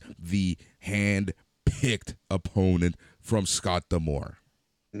is the hand-picked opponent from Scott D'Amore.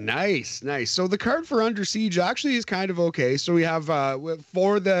 Nice. So the card for Under Siege actually is kind of okay. So we have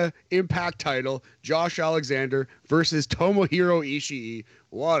for the Impact title, Josh Alexander versus Tomohiro Ishii.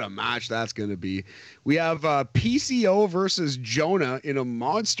 What a match that's going to be. We have PCO versus Jonah in a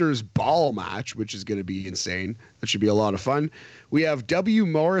Monsters Ball match, which is going to be insane. That should be a lot of fun. We have W.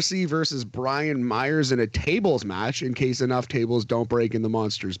 Morrissey versus Brian Myers in a tables match, in case enough tables don't break in the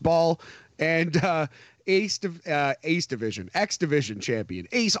Monsters Ball. And X Division champion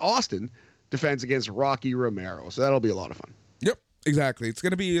Ace Austin defends against Rocky Romero. So that'll be a lot of fun. Yep, exactly. It's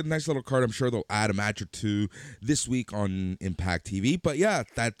going to be a nice little card. I'm sure they'll add a match or two this week on Impact TV. But yeah,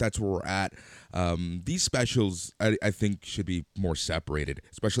 that's where we're at. These specials, I think, should be more separated,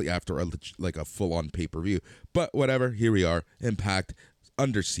 especially after a full-on pay-per-view. But whatever, here we are. Impact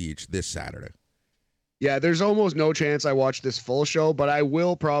Under Siege this Saturday. Yeah, there's almost no chance I watch this full show, but I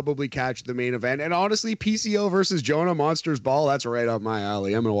will probably catch the main event. And honestly, PCO versus Jonah Monsters Ball, that's right up my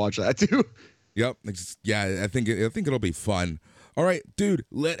alley. I'm going to watch that too. Yep. Yeah, I think it'll be fun. All right, dude,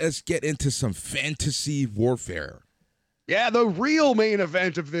 let us get into some fantasy warfare. Yeah, the real main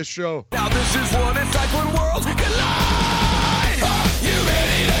event of this show. Now this is what it's like when worlds collide. You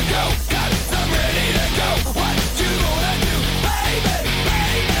ready to go? Got some ready to go. What you gonna do, baby?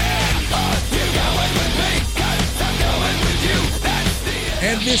 You going with me? Got some going with you. That's the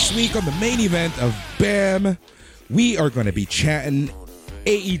And this week on the main event of BAM, we are going to be chatting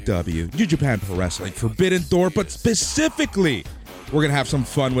AEW, New Japan Pro Wrestling, Forbidden Door, but specifically, we're going to have some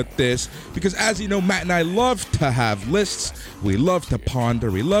fun with this because, as you know, Matt and I love to have lists. We love to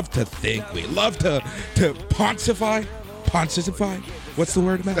ponder. We love to think. We love to pontify. Pontify? What's the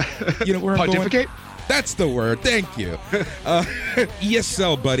word, Matt? You know where I'm Pontificate? going? That's the word. Thank you.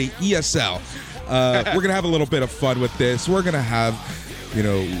 ESL, buddy. ESL. We're going to have a little bit of fun with this. We're going to have,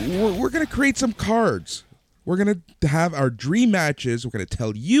 we're going to create some cards. We're going to have our dream matches. We're going to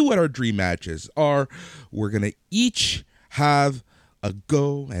tell you what our dream matches are. We're going to each have a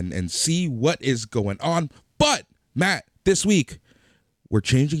go and see what is going on. But, Matt, this week, we're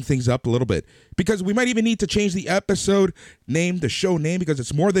changing things up a little bit because we might even need to change the episode name, the show name, because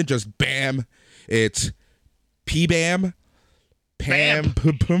it's more than just BAM. It's P-BAM, Pam,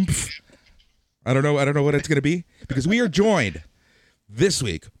 Pumph. I don't know what it's going to be because we are joined this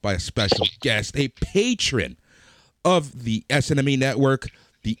week by a special guest, a patron of the SNME Network.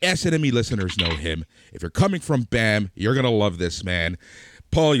 The SNME listeners know him. If you're coming from BAM, you're going to love this man.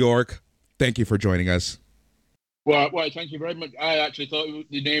 Paul York, Thank you for joining us. Well, thank you very much. I actually thought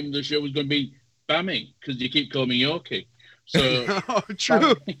the name of the show was going to be Bammy because you keep calling me Yorkie. So Oh,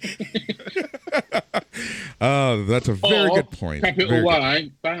 true. Oh, that's a very Or good point. Capital Very good.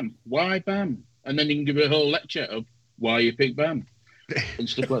 Y, Bam. Why Bam? And then you can give a whole lecture of why you pick Bam and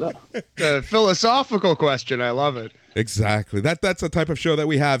stuff like that. The philosophical question. I love it. Exactly. That's the type of show that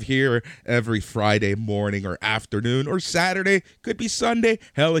we have here every Friday morning or afternoon or Saturday. Could be Sunday.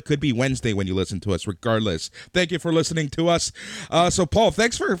 Hell, it could be Wednesday when you listen to us. Regardless, thank you for listening to us. So, Paul,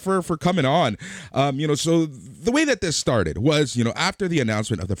 thanks for coming on. So the way that this started was, after the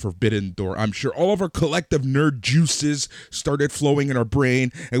announcement of the Forbidden Door, I'm sure all of our collective nerd juices started flowing in our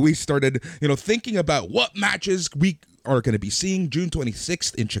brain, and we started, thinking about what matches we are going to be seeing June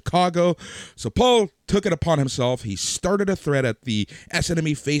 26th in Chicago. So Paul took it upon himself. He started a thread at the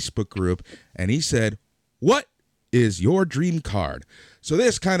SNME Facebook group, and he said, "What is your dream card?" So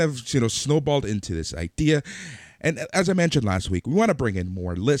this kind of, snowballed into this idea. And as I mentioned last week, we want to bring in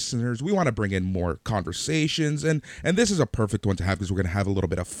more listeners. We want to bring in more conversations. And this is a perfect one to have because we're going to have a little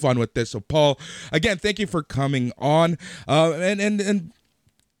bit of fun with this. So, Paul, again, thank you for coming on. And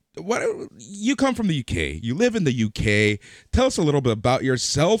what you come from the UK, you live in the UK. Tell us a little bit about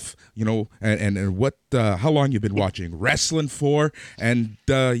yourself, and what how long you've been watching wrestling for, and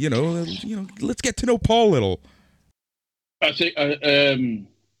let's get to know Paul a little. I think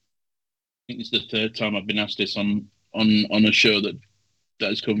it's the third time I've been asked this on a show that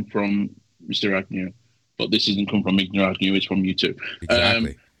has come from Mr. Agnew, but this hasn't come from Mr. Agnew. It's from you two.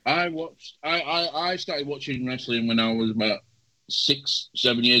 Exactly. I started watching wrestling when I was about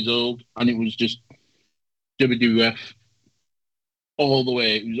 6-7 years old, and it was just WWF all the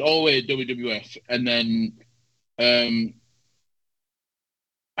way. It was all the way WWF, and then I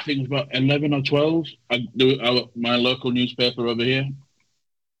think it was about 11 or 12. My local newspaper over here.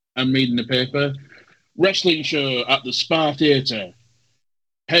 I'm reading the paper. Wrestling show at the Spa Theatre,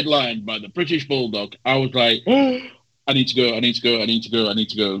 headlined by the British Bulldog. I was like, oh, I need to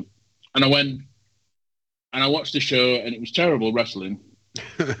go. And I went. And I watched the show, and it was terrible wrestling.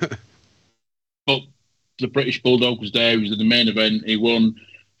 But the British Bulldog was there. He was in the main event. He won.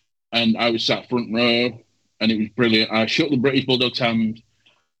 And I was sat front row, and it was brilliant. I shook the British Bulldog's hand,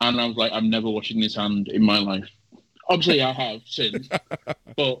 and I was like, I'm never washing this hand in my life. Obviously, I have since.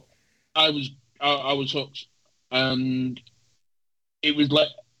 But I was hooked. And it was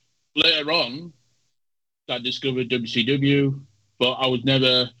later on that I discovered WCW, but I was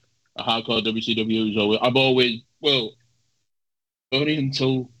never a hardcore WCW. Only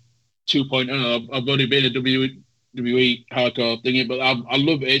until 2.0, I've only been a WWE hardcore thingy, but I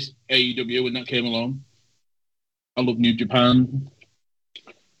love AEW when that came along. I love New Japan.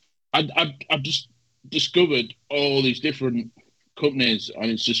 I've just discovered all these different companies, and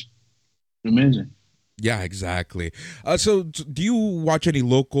it's just amazing. Yeah, exactly. So do you watch any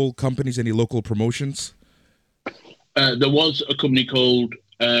local companies, any local promotions? There was a company called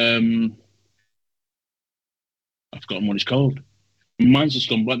I've forgotten what it's called. Mine's just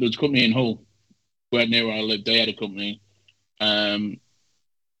gone black. There was a company in Hull, near where I lived. They had a company. The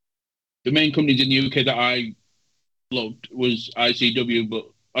main companies in the UK that I loved was ICW, but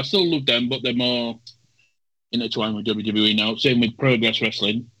I still love them, but they're more intertwined with WWE now. Same with Progress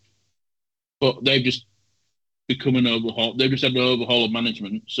Wrestling. But they've just become an overhaul. They've just had an overhaul of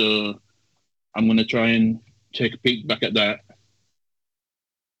management. So I'm going to try and take a peek back at that.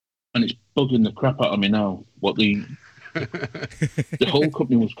 And it's bugging the crap out of me now what the whole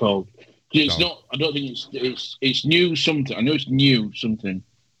company was called. It's not. I don't think it's new something. I know it's new something.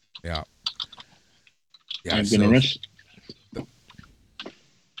 Yeah. I'm gonna rest. I'm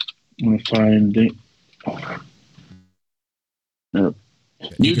gonna find it. No.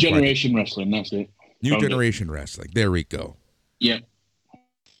 New Generation Wrestling. That's it. New Generation Wrestling. There we go. Yeah.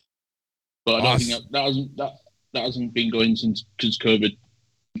 But I don't think that hasn't been going since COVID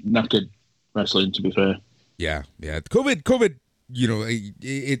knackered wrestling, to be fair. Yeah. COVID,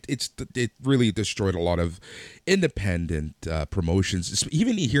 it really destroyed a lot of independent promotions,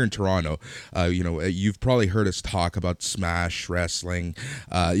 even here in Toronto. You've probably heard us talk about Smash Wrestling.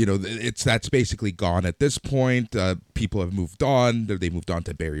 That's basically gone at this point. People have moved on. They moved on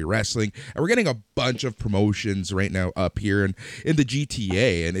to Barrie Wrestling, and we're getting a bunch of promotions right now up here in the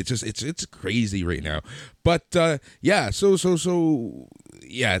GTA, and it's crazy right now. But so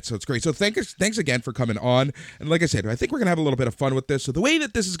it's great. So thanks again for coming on. And like I said, I think we're gonna have a little bit of fun with this. So the way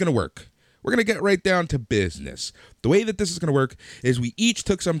that this is gonna work, we're going to get right down to business. The way that this is going to work is we each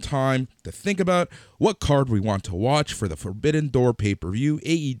took some time to think about what card we want to watch for the Forbidden Door pay-per-view,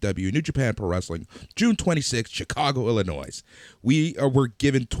 AEW New Japan Pro Wrestling, June 26th, Chicago, Illinois. We were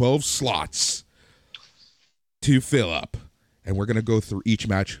given 12 slots to fill up, and we're going to go through each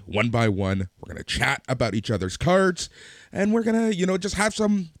match one by one. We're going to chat about each other's cards, and we're going to, just have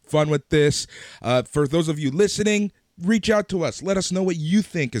some fun with this. For those of you listening, reach out to us. Let us know what you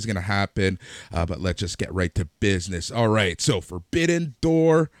think is going to happen, but let's just get right to business. All right, so Forbidden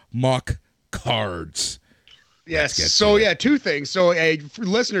Door mock cards. Yes. So yeah, two things. So for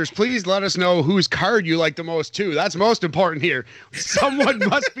listeners, please let us know whose card you like the most too. That's most important here. Someone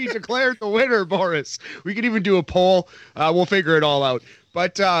must be declared the winner, Boris. We could even do a poll. We'll figure it all out.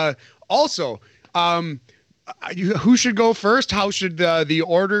 But also, who should go first? How should the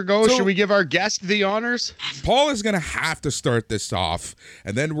order go? Should we give our guest the honors? Paul is going to have to start this off,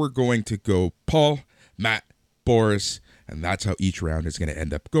 and then we're going to go Paul, Matt, Boris, and that's how each round is going to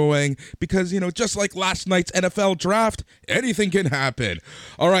end up going because, just like last night's NFL draft, anything can happen.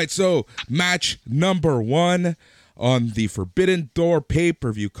 All right, so match number 1 on the Forbidden Door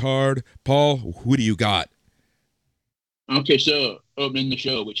pay-per-view card. Paul, who do you got? Okay, so opening the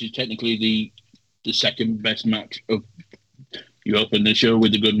show, which is technically the second best match of... You open the show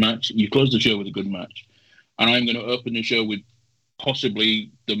with a good match, you close the show with a good match. And I'm going to open the show with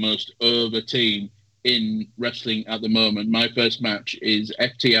possibly the most over team in wrestling at the moment. My first match is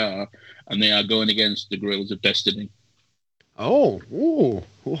FTR, and they are going against the Guerrillas of Destiny. Oh,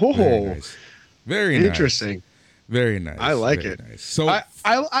 Very nice. Very nice. Interesting. Very nice. I like Very it. Nice. So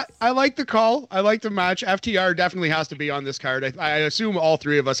I like the call. I like the match. FTR definitely has to be on this card. I assume all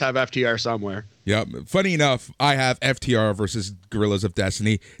three of us have FTR somewhere. yeah, funny enough, I have FTR versus Guerrillas of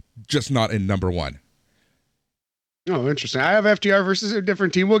Destiny, just not in number 1. Oh, interesting. I have FTR versus a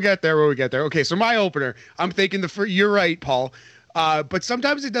different team. We'll get there when we get there. Okay, so my opener, I'm thinking you're right, Paul. But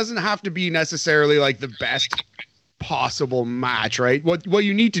sometimes it doesn't have to be necessarily like the best possible match, right? What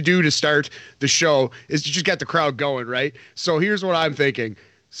you need to do to start the show is to just get the crowd going, right? So here's what I'm thinking.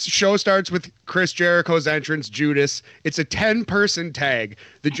 Show starts with Chris Jericho's entrance, Judas. It's a 10-person tag.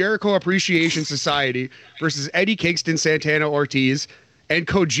 The Jericho Appreciation Society versus Eddie Kingston, Santana Ortiz, and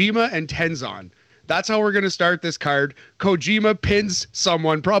Kojima and Tenzan. That's how we're going to start this card. Kojima pins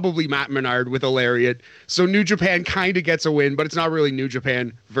someone, probably Matt Menard, with a lariat. So New Japan kind of gets a win, but it's not really New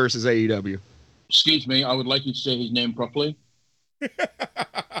Japan versus AEW. Excuse me, I would like you to say his name properly.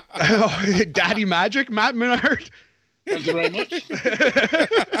 Daddy Magic, Matt Menard. Thank you very much.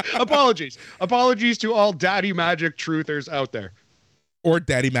 Apologies to all Daddy Magic truthers out there. Or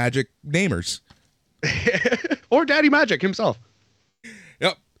Daddy Magic namers. Or Daddy Magic himself.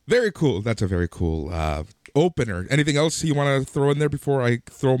 Yep. Very cool. That's a very cool opener. Anything else you want to throw in there before I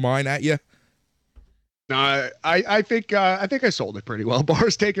throw mine at you? No, I think I sold it pretty well.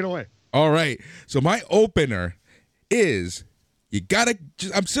 Boris, take it away. All right. So my opener is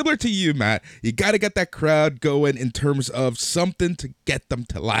I'm similar to you, Matt. You got to get that crowd going in terms of something to get them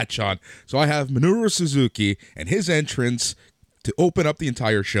to latch on. So I have Minoru Suzuki and his entrance to open up the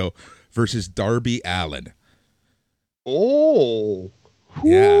entire show versus Darby Allin. Oh.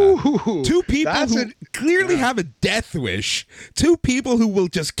 Yeah. Ooh, two people who clearly have a death wish. Two people who will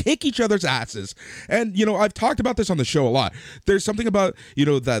just kick each other's asses. And, I've talked about this on the show a lot. There's something about,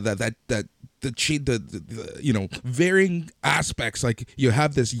 the varying aspects. Like you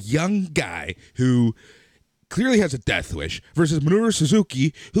have this young guy who clearly has a death wish versus Minoru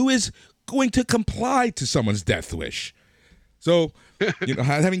Suzuki, who is going to comply to someone's death wish. So,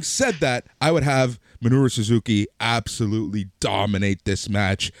 having said that, I would have Minoru Suzuki absolutely dominate this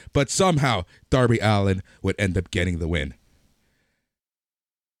match, but somehow Darby Allin would end up getting the win.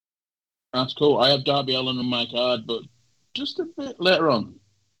 That's cool. I have Darby Allin on my card, but just a bit later on.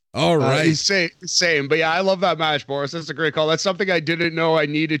 All right. Same. But yeah, I love that match, Boris. That's a great call. That's something I didn't know I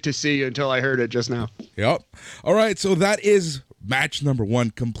needed to see until I heard it just now. Yep. All right. So that is match number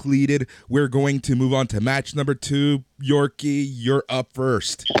 1 completed. We're going to move on to match number 2. Yorkie, you're up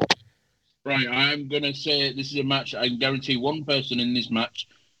first. Right. I'm going to say this is a match. I can guarantee one person in this match,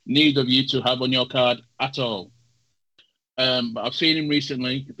 neither of you to have on your card at all. But I've seen him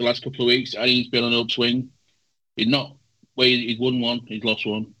recently, the last couple of weeks, and he's been on an upswing. He's won one, he's lost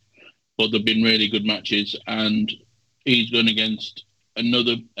one. But they've been really good matches, and he's going against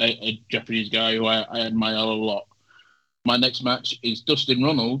another a Japanese guy who I admire a lot. My next match is Dustin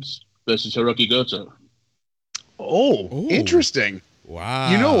Runnels versus Hiroki Goto. Oh, interesting. Wow.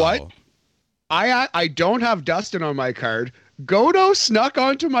 You know what? I don't have Dustin on my card. Goto snuck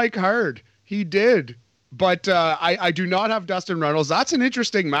onto my card. He did. but I do not have Dustin Runnels. That's an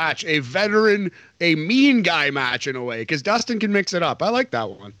interesting match, a veteran, a mean guy match in a way, because Dustin can mix it up. I like that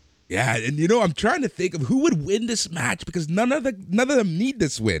one. Yeah, and I'm trying to think of who would win this match because none of them need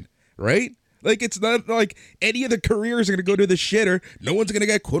this win, right? Like, it's not like any of the careers are going to go to the shitter. No one's going to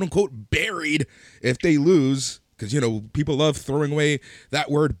get quote-unquote buried if they lose because, people love throwing away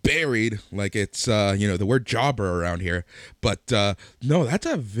that word buried like it's, the word jobber around here. But, no, that's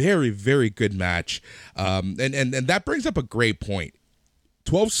a very, very good match. And that brings up a great point.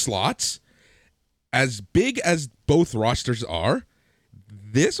 12 slots, as big as both rosters are,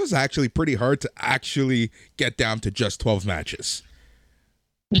 this was actually pretty hard to actually get down to just 12 matches.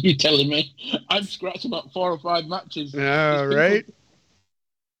 You telling me? I've scratched about 4 or 5 matches. Yeah, right?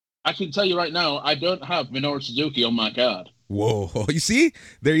 I can tell you right now, I don't have Minoru Suzuki on my card. Whoa, you see?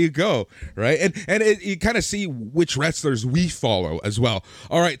 There you go, right? And you kind of see which wrestlers we follow as well.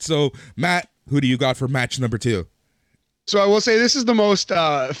 All right, so Matt, who do you got for match number 2? So I will say this is the most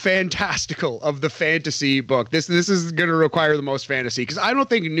fantastical of the fantasy book. This is going to require the most fantasy because I don't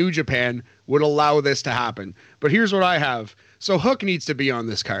think New Japan would allow this to happen. But here's what I have. So Hook needs to be on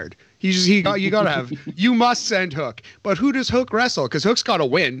this card. You got to have. You must send Hook. But who does Hook wrestle? Because Hook's got to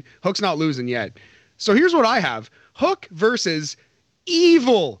win. Hook's not losing yet. So here's what I have. Hook versus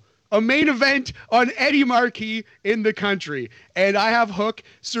Evil. A main event on Eddie Marquis in the country. And I have Hook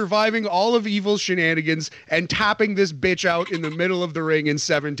surviving all of Evil's shenanigans and tapping this bitch out in the middle of the ring in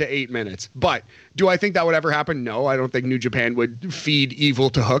 7 to 8 minutes. But do I think that would ever happen? No, I don't think New Japan would feed Evil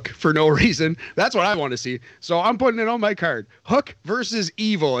to Hook for no reason. That's what I want to see. So I'm putting it on my card. Hook versus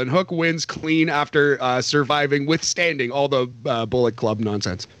Evil. And Hook wins clean after withstanding all the Bullet Club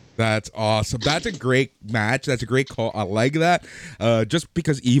nonsense. That's awesome. That's a great match. That's a great call. I like that. Just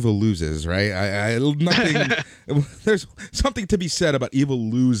because Evil loses, right? There's something to be said about Evil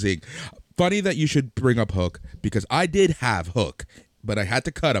losing. Funny that you should bring up Hook because I did have Hook, but I had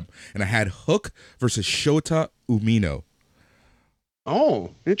to cut him, and I had Hook versus Shota Umino.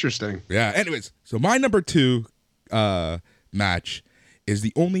 Oh, interesting. Yeah. Anyways, so my number 2 match is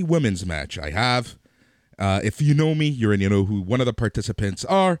the only women's match I have. If you know me, you already know who one of the participants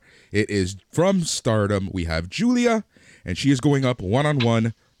are. It is from Stardom. We have Julia, and she is going up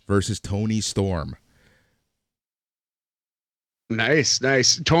 1-on-1 versus Toni Storm. Nice.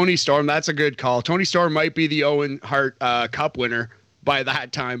 Toni Storm, that's a good call. Toni Storm might be the Owen Hart Cup winner by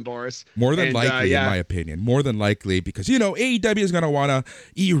that time, Boris. More than likely, in my opinion. More than likely, because, AEW is going to want to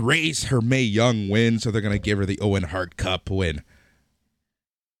erase her Mae Young win, so they're going to give her the Owen Hart Cup win.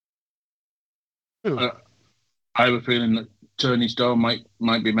 I have a feeling that Toni Storm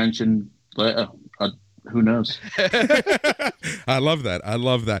might be mentioned later. Who knows? I love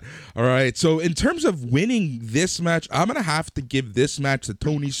that. All right. So in terms of winning this match, I'm going to have to give this match to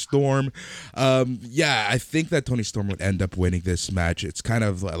Toni Storm. I think that Toni Storm would end up winning this match. It's kind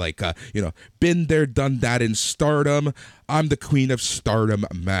of like, been there, done that in Stardom. I'm the Queen of Stardom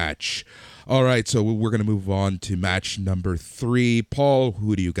match. All right. So we're going to move on to match number 3. Paul,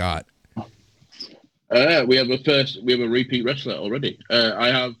 who do you got? We have a repeat wrestler already. I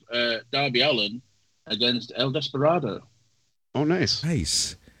have Darby Allin against El Desperado. Oh, nice.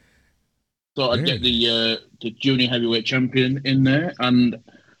 So I'd get the junior heavyweight champion in there, and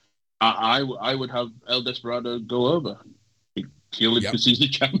I would have El Desperado go over purely because he's the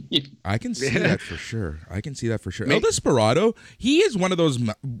champion. I can see that for sure. El Desperado, he is one of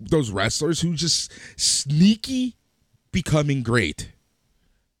those wrestlers who just sneaky becoming great.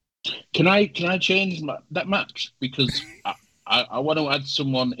 Can I change that match because I want to add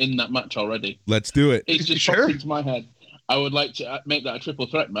someone in that match already. Let's do it. It's just popped into my head. I would like to make that a triple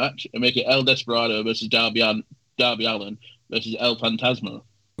threat match and make it El Desperado versus Darby Allin versus El Fantasma.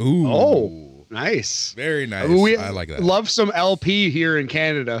 Ooh. Oh, nice. Very nice. I like that. Love some LP here in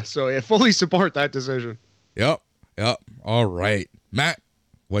Canada, so I fully support that decision. Yep. All right. Matt,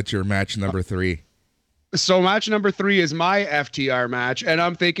 what's your match number 3? So match number 3 is my FTR match, and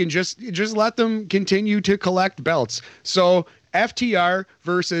I'm thinking just let them continue to collect belts. So FTR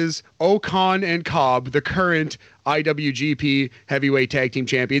versus Ocon and Cobb, the current IWGP Heavyweight Tag Team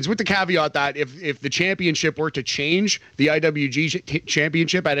Champions, with the caveat that if the championship were to change, the IWG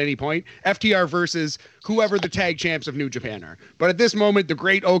Championship at any point, FTR versus whoever the tag champs of New Japan are. But at this moment, the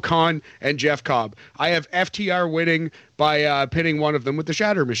great Ocon and Jeff Cobb. I have FTR winning by pinning one of them with the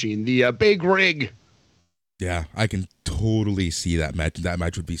Shatter Machine, the Big Rig. Yeah, I can totally see that match. That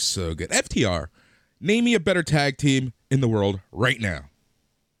match would be so good. FTR, name me a better tag team in the world right now.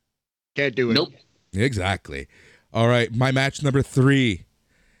 Can't do it. Nope. Exactly. All right, my match number 3.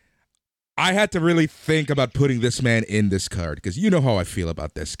 I had to really think about putting this man in this card because you know how I feel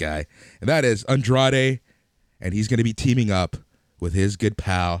about this guy. And that is Andrade, and he's going to be teaming up with his good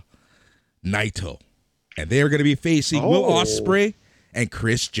pal, Naito. And they are going to be facing Will Ospreay and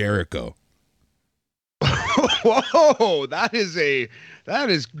Chris Jericho. Whoa, that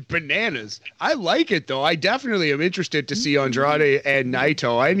is bananas. I like it though. I definitely am interested to see Andrade and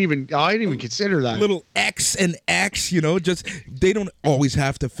Naito. I didn't even consider that. Little X and X, just they don't always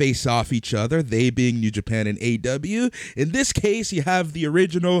have to face off each other. They being New Japan and AW. In this case, you have the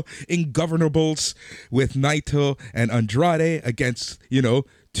original Ingovernables with Naito and Andrade against,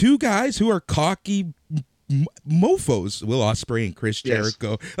 two guys who are cocky mofos, Will Ospreay and Chris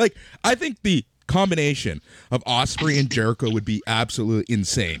Jericho. Yes. Like, I think the combination of Ospreay and Jericho would be absolutely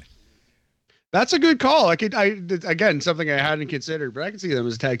insane. That's a good call. Again, something I hadn't considered, but I can see them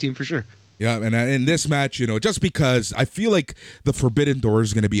as a tag team for sure. Yeah, and in this match, just because I feel like the Forbidden Door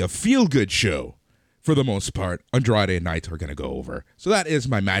is going to be a feel-good show for the most part, Andrade and Naito are going to go over. So that is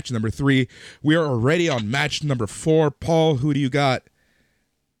my match number 3. We are already on match number 4. Paul, who do you got?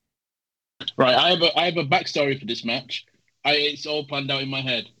 Right, I have a backstory for this match. It's all planned out in my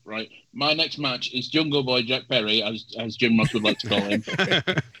head, right? My next match is Jungle Boy Jack Perry, as Jim Ross would like to call him,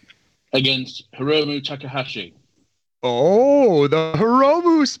 against Hiromu Takahashi. Oh, the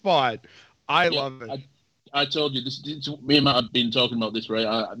Hiromu spot. I love it. I told you, this me and Matt have been talking about this,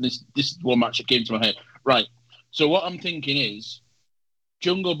 right? This is one match that came to my head. Right, so what I'm thinking is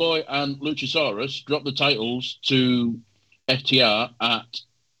Jungle Boy and Luchasaurus drop the titles to FTR at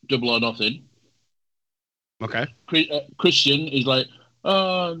Double or Nothing. Okay. Christian is like,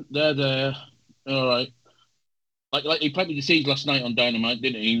 oh, they're there. All right. Like he planted the seeds last night on Dynamite,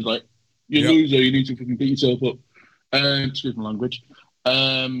 didn't he? He was like, you loser, you need to fucking beat yourself up. Excuse my language.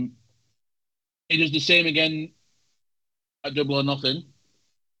 He does the same again at Double or Nothing.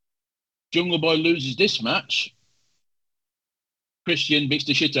 Jungle Boy loses this match. Christian beats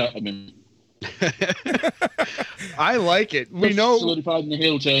the shit out of him. I like it. We know solidified in the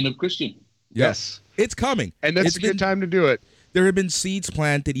heel turn of Christian. Yes. It's coming. And that's a good time to do it. There have been seeds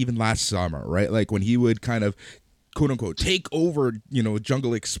planted even last summer, right? Like when he would kind of, quote unquote, take over,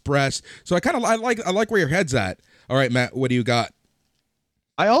 Jungle Express. So I like where your head's at. All right, Matt, what do you got?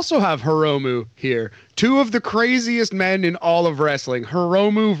 I also have Hiromu here. Two of the craziest men in all of wrestling.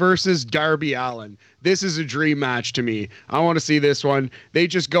 Hiromu versus Darby Allin. This is a dream match to me. I want to see this one. They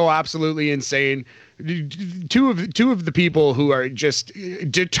just go absolutely insane. Two of the people who are just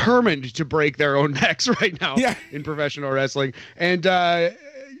determined to break their own necks right now in professional wrestling. And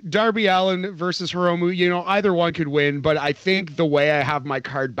Darby Allin versus Hiromu, either one could win, but I think the way I have my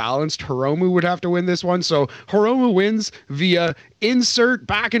card balanced, Hiromu would have to win this one. So Hiromu wins via insert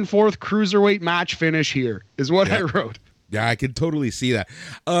back and forth cruiserweight match finish here is what I wrote. Yeah, I can totally see that.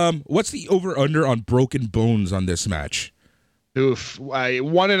 What's the over-under on Broken Bones on this match? Oof,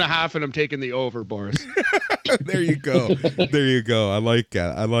 1.5, and I'm taking the over, Boris. There you go. There you go. I like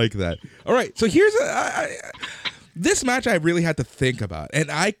that. All right, so here's this match I really had to think about,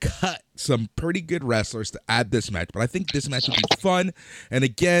 and I cut some pretty good wrestlers to add this match, but I think this match would be fun. And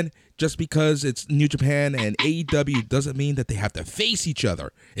again, just because it's New Japan and AEW doesn't mean that they have to face each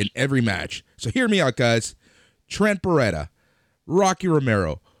other in every match. So hear me out, guys. Trent Beretta, Rocky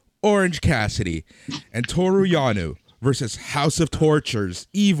Romero, Orange Cassidy, and Toru Yano versus House of Tortures,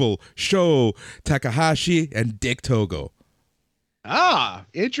 Evil, Sho, Takahashi, and Dick Togo.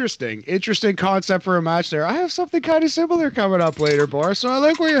 Interesting concept for a match there. I have something kind of similar coming up later, Boris, so I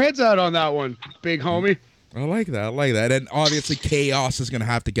like where your head's at on that one, big homie. I like that. And obviously Chaos is going to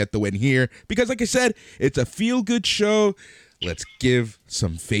have to get the win here because, like I said, it's a feel-good show. Let's give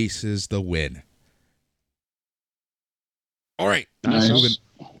some faces the win. All right. Nice.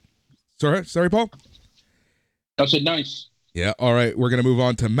 Sorry, Paul? I said nice. Yeah, all right. We're going to move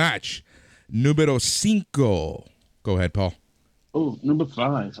on to match numero 5. Go ahead, Paul. Oh, number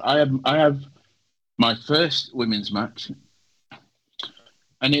 5. I have my first women's match,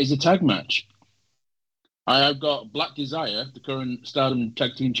 and it is a tag match. I have got Black Desire, the current Stardom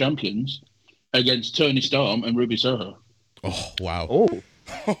Tag Team Champions, against Toni Storm and Ruby Soho. Oh, wow.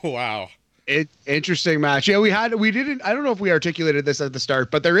 Oh, wow. Interesting match. Yeah, we didn't, I don't know if we articulated this at the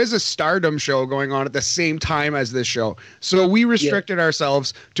start, but there is a Stardom show going on at the same time as this show. So we restricted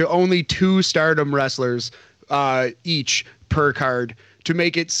ourselves to only 2 Stardom wrestlers each per card to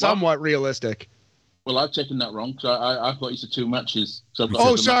make it somewhat realistic. Well, I've taken that wrong. So I thought it's 2 matches. So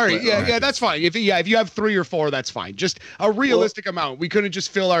sorry. Yeah, that's fine. If you have 3 or 4, that's fine. Just a realistic amount. We couldn't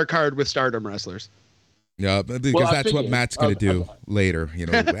just fill our card with Stardom wrestlers. Yeah, because that's what Matt's going to do later,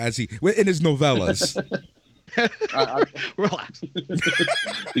 as he in his novellas. Relax.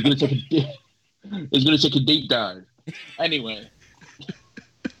 He's going to take a deep dive. Anyway.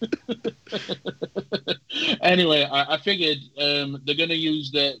 Anyway, I figured they're going to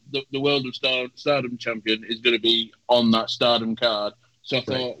use the World of Stardom champion is going to be on that Stardom card. So I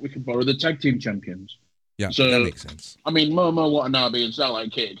thought we could borrow the tag team champions. Yeah, so, that makes sense. I mean, Momo Watanabe and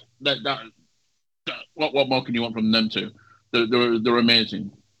Starlight Kid. What more can you want from them two? They're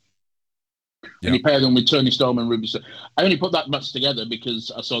amazing. Yeah. And you pair them with Tony Storm and Ruby. I only put that match together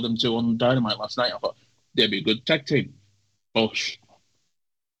because I saw them two on Dynamite last night. I thought they'd be a good tag team. Bosh.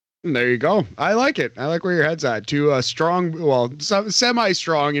 There you go. I like it. I like where your head's at. Two strong, well,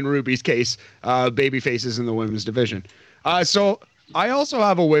 semi-strong in Ruby's case, baby faces in the women's division. So I also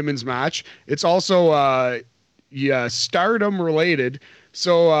have a women's match. It's also Stardom related.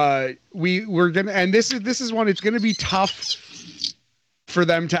 So we're gonna, and this is one. It's gonna be tough for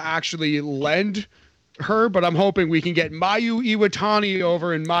them to actually lend her, but I'm hoping we can get Mayu Iwatani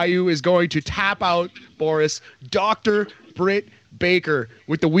over, and Mayu is going to tap out Boris, Dr. Britt Baker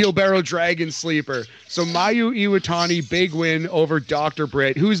with the wheelbarrow dragon sleeper. So Mayu Iwatani, big win over Dr.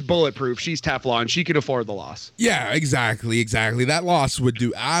 Britt, who's bulletproof. She's Teflon. She can afford the loss. Yeah, exactly. That loss would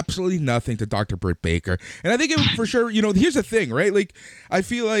do absolutely nothing to Dr. Britt Baker. And I think it would for sure, here's the thing, right? Like, I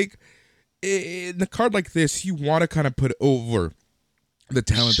feel like in a card like this, you want to kind of put over the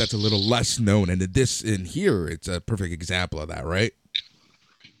talent that's a little less known. And in here, it's a perfect example of that, right?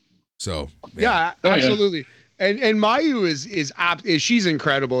 So, yeah, absolutely. And Mayu is she's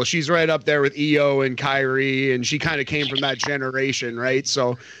incredible. She's right up there with Io and Kyrie, and she kind of came from that generation, right?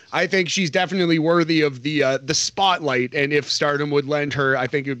 So I think she's definitely worthy of the spotlight. And if Stardom would lend her, I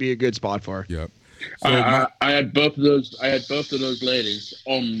think it would be a good spot for her. Yep. So I had both of those ladies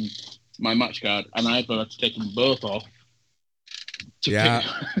on my match card, and I thought to take them both off. Yeah,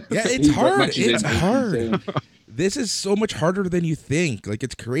 it's hard. It's hard. This is so much harder than you think. Like,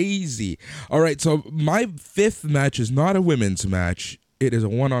 it's crazy. All right, so my fifth match is not a women's match. It is a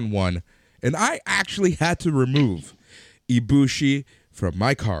one-on-one. And I actually had to remove Ibushi from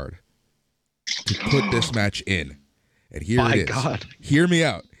my card to put this match in. And here it is. God. Hear me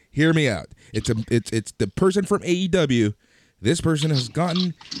out. It's the person from AEW. This person has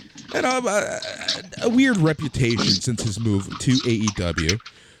gotten a weird reputation since his move to AEW.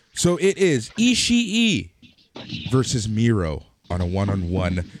 So it is Ishii versus Miro on a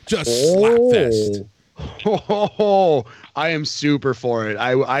one-on-one slap fest. Oh, I am super for it.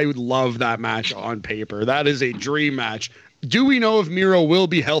 I would love that match on paper. That is a dream match. Do we know if Miro will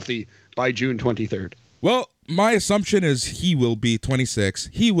be healthy by June 23rd? Well, my assumption is he will be 26.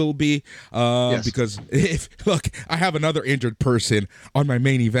 He will be yes. Because I have another injured person on my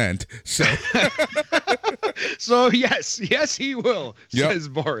main event. So So yes, he will, says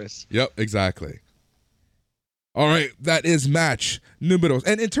Boris. Yep, exactly. All right, that is match números.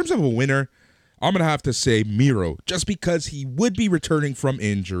 And in terms of a winner, I'm going to have to say Miro, just because he would be returning from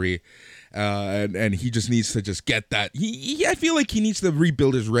injury, and he just needs to just get that. I feel like he needs to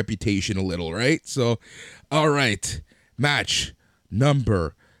rebuild his reputation a little, right? So, all right, match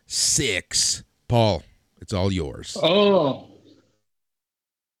number 6. Paul, it's all yours. Oh,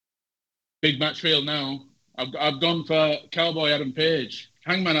 big match field now. I've gone for Cowboy Adam Page.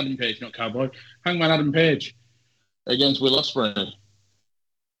 Hangman Adam Page, not Cowboy. Hangman Adam Page against Will Ospreay.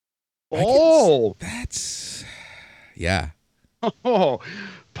 Oh, yeah. Oh,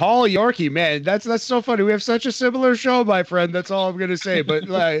 Paul Yorkie, man, that's so funny. We have such a similar show, my friend. That's all I'm gonna say. But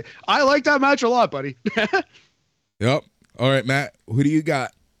I like that match a lot, buddy. Yep. All right, Matt. Who do you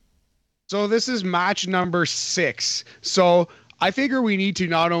got? So this is match number 6. So I figure we need to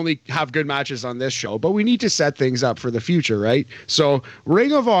not only have good matches on this show, but we need to set things up for the future, right? So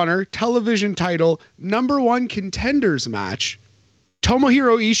Ring of Honor television title #1 contenders match,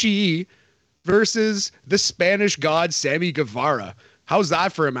 Tomohiro Ishii versus the Spanish God Sammy Guevara. How's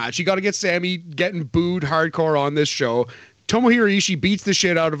that for a match? You got to get Sammy getting booed hardcore on this show. Tomohiro Ishii beats the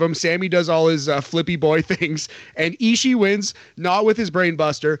shit out of him. Sammy does all his flippy boy things, and Ishii wins, not with his brain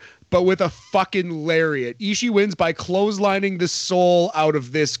buster, but with a fucking lariat. Ishii wins by clotheslining the soul out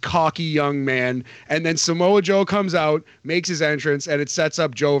of this cocky young man, and then Samoa Joe comes out, makes his entrance, and it sets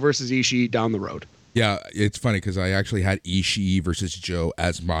up Joe versus Ishii down the road. Yeah, it's funny because I actually had Ishii versus Joe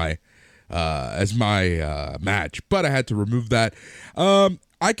as my match, but I had to remove that.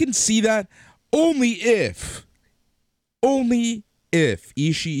 I can see that only if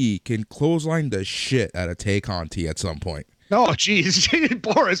Ishii can clothesline the shit out of Tay Conti at some point. Oh, geez,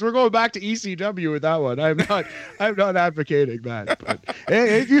 Boris, we're going back to ECW with that one. I'm not advocating that. But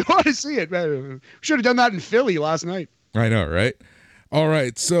hey, if you want to see it, man, we should have done that in Philly last night. I know, right? All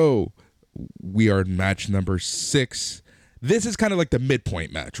right, so we are in match number 6. This is kind of like the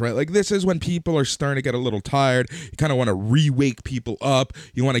midpoint match, right? Like, this is when people are starting to get a little tired. You kind of want to re-wake people up.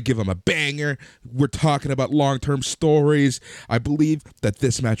 You want to give them a banger. We're talking about long-term stories. I believe that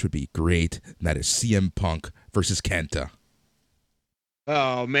this match would be great, and that is CM Punk versus Kenta.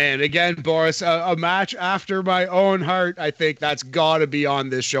 Oh, man. Again, Boris, a match after my own heart. I think that's got to be on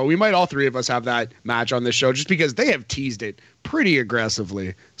this show. We might all three of us have that match on this show just because they have teased it pretty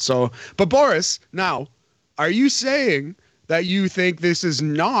aggressively. So, but Boris, now, are you saying that you think this is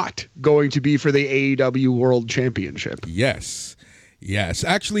not going to be for the AEW World Championship? Yes.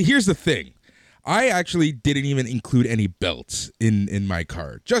 Actually, here's the thing. I actually didn't even include any belts in my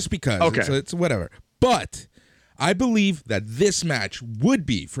card, just because. Okay. It's whatever. But I believe that this match would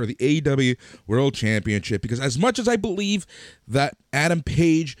be for the AEW World Championship, because as much as I believe that Adam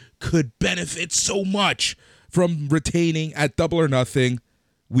Page could benefit so much from retaining at Double or Nothing,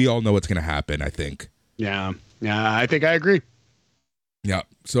 we all know what's going to happen, I think. Yeah, I think I agree. Yeah.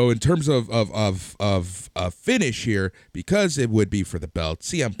 So in terms of finish here, because it would be for the belt,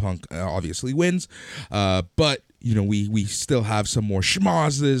 CM Punk obviously wins. But we still have some more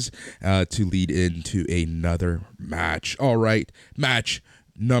schmozzes to lead into another match. All right, match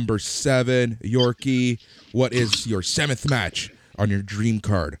number 7, Yorkie. What is your 7th match on your dream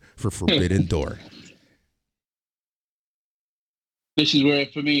card for Forbidden Door? This is where,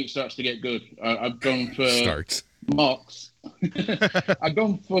 for me, it starts to get good. I've gone for Mox. I've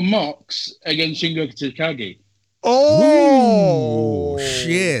gone for Mox against Shingo Takagi. Oh,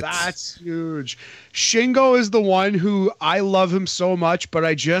 shit. That's huge. Shingo is the one who I love him so much,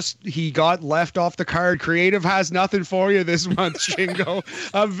 but he got left off the card. Creative has nothing for you this month, Shingo.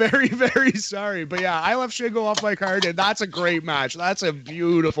 I'm very, very sorry. But yeah, I left Shingo off my card, and that's a great match. That's a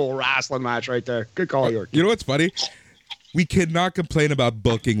beautiful wrestling match right there. Good call, York. You know what's funny? We cannot complain about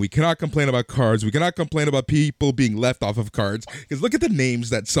booking. We cannot complain about cards. We cannot complain about people being left off of cards. Because look at the names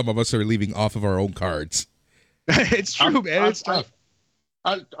that some of us are leaving off of our own cards. It's true, man. It's tough.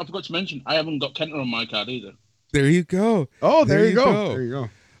 I forgot to mention, I haven't got Kenta on my card either. There you go. Oh, there you go. There you go.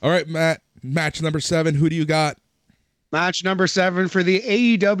 All right, Matt. Match number 7. Who do you got? Match number 7 for the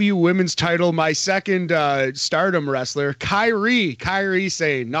AEW Women's title. My second Stardom wrestler, Kairi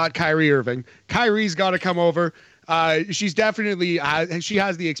Sane, not Kyrie Irving. Kyrie's got to come over. She's definitely she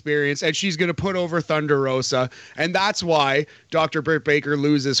has the experience, and she's going to put over Thunder Rosa, and that's why Dr. Britt Baker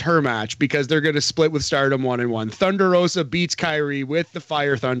loses her match, because they're going to split with Stardom 1-1. Thunder Rosa beats Kairi with the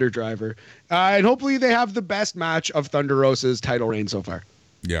Fire Thunder Driver, and hopefully they have the best match of Thunder Rosa's title reign so far.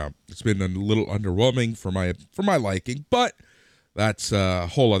 Yeah, it's been a little underwhelming for my liking, but that's a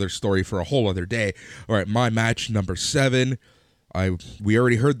whole other story for a whole other day. All right, my match number 7. We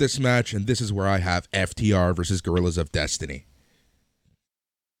already heard this match, and this is where I have FTR versus Guerrillas of Destiny.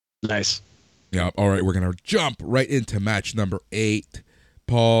 Nice. Yeah. All right, we're gonna jump right into match number 8.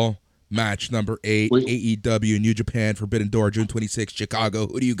 Paul, match number 8, AEW New Japan Forbidden Door, June 26th, Chicago.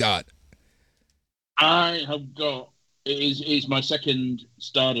 Who do you got? I have got it is my second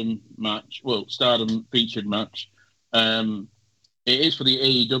Stardom match. Well, Stardom featured match. It is for the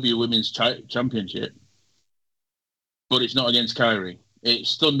AEW Women's Championship. But it's not against Kairi.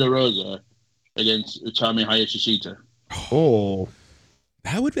 It's Thunder Rosa against Utami Hayashishita. Oh.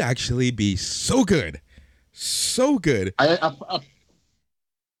 That would actually be so good. So good. I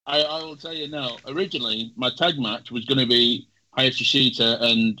will tell you now, originally, my tag match was going to be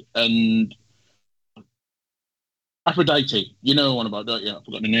Hayashishita and Aphrodite. You know one about, don't you? I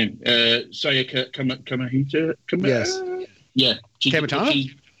forgot the name. Sayaka Kamahita? Yes. Yeah. Kamatana?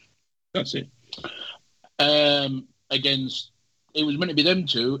 That's it. Against, it was meant to be them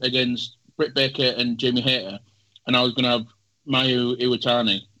two against Britt Baker and Jamie Hayter, and I was going to have Mayu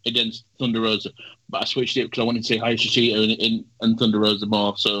Iwatani against Thunder Rosa, but I switched it because I wanted to say Hayashishita and Thunder Rosa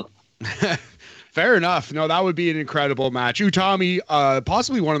more. So, fair enough. No, that would be an incredible match. Utami,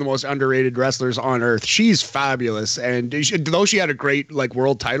 possibly one of the most underrated wrestlers on earth. She's fabulous, and though she had a great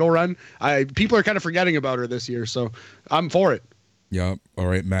world title run, people are kind of forgetting about her this year. So, I'm for it. Yeah. All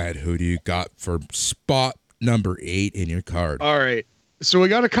right, Matt. Who do you got for spot number 8 in your card? All right. So we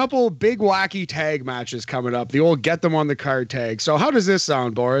got a couple big wacky tag matches coming up. The old get them on the card tag. So how does this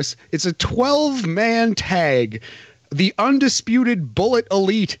sound, Boris? It's a 12-man tag. The undisputed Bullet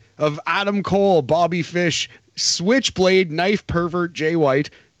Elite of Adam Cole, Bobby Fish, Switchblade, Knife Pervert, Jay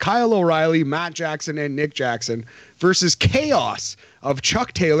White, Kyle O'Reilly, Matt Jackson, and Nick Jackson versus Chaos of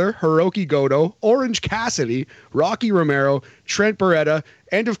Chuck Taylor, Hiroki Goto, Orange Cassidy, Rocky Romero, Trent Beretta,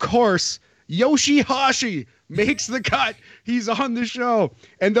 and of course, Yoshihashi makes the cut. He's on the show.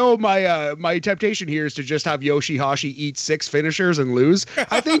 And though my temptation here is to just have Yoshihashi eat 6 finishers and lose,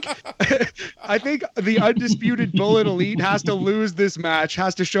 I think the Undisputed Bullet Elite has to lose this match,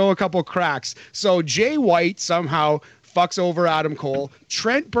 has to show a couple cracks. So Jay White somehow fucks over Adam Cole.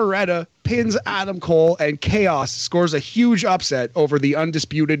 Trent Beretta pins Adam Cole, and Chaos scores a huge upset over the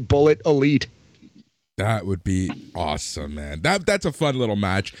Undisputed Bullet Elite. That would be awesome, man. That's a fun little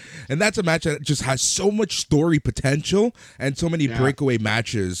match. And that's a match that just has so much story potential and so many breakaway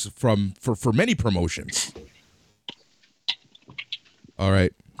matches for many promotions. All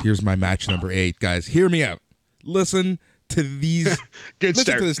right, here's my match number 8, guys. Hear me out. Listen to these.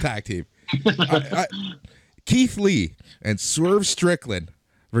 Listen to this tag team. Keith Lee and Swerve Strickland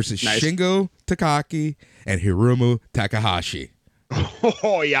versus Shingo Takagi and Hiromu Takahashi.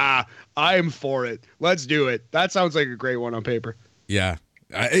 Oh, yeah. I'm for it. Let's do it. That sounds like a great one on paper. Yeah.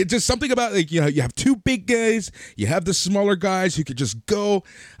 It's just something about, like, you know, you have 2 big guys, you have the smaller guys who could just go.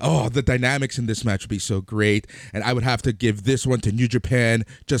 Oh, the dynamics in this match would be so great. And I would have to give this one to New Japan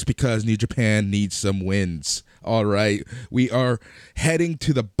just because New Japan needs some wins. All right. We are heading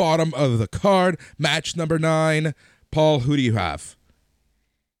to the bottom of the card. Match number 9. Paul, who do you have?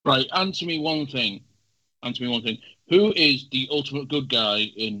 Right. Answer me one thing. Who is the ultimate good guy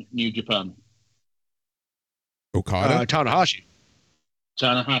in New Japan? Okada? Tanahashi.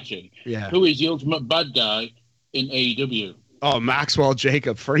 Yeah. Who is the ultimate bad guy in AEW? Oh, Maxwell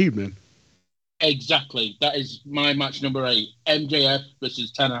Jacob Friedman. Exactly. That is my match number 8. MJF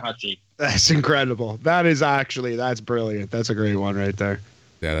versus Tanahashi. That's incredible. That's brilliant. That's a great one right there.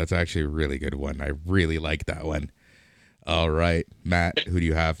 Yeah, that's actually a really good one. I really like that one. All right. Matt, who do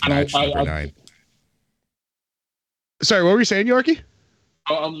you have? Match number 9. Sorry, what were you saying, Yorkie?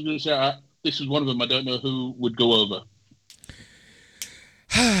 I was going to say, this is one of them. I don't know who would go over.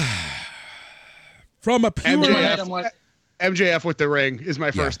 From a pure... MJF with the ring is my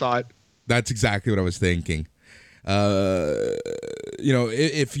first thought. That's exactly what I was thinking. You know,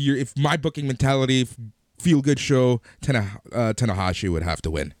 if my booking mentality, feel good show, Tanahashi would have to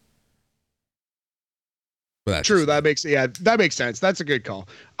win. But true. That makes sense. That's a good call.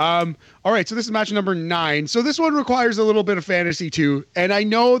 All right. So this is match number 9. So this one requires a little bit of fantasy too. And I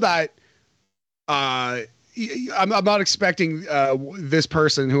know that I'm not expecting this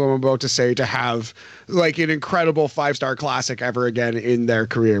person who I'm about to say to have like an incredible 5-star classic ever again in their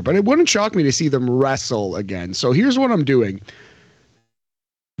career, but it wouldn't shock me to see them wrestle again. So here's what I'm doing.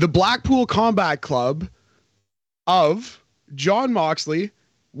 The Blackpool Combat Club of Jon Moxley,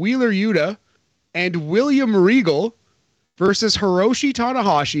 Wheeler Yuta, and William Regal versus Hiroshi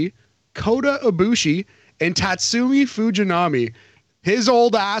Tanahashi, Kota Ibushi, and Tatsumi Fujinami. His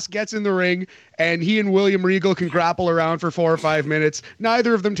old ass gets in the ring, and he and William Regal can grapple around for 4 or 5 minutes.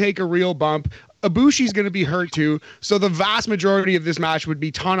 Neither of them take a real bump. Ibushi's going to be hurt too, so the vast majority of this match would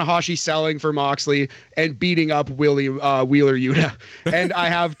be Tanahashi selling for Moxley and beating up Wheeler Yuta. And I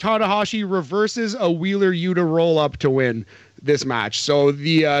have Tanahashi reverses a Wheeler Yuta roll-up to win this match. So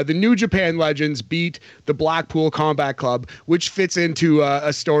the New Japan Legends beat the Blackpool Combat Club, which fits into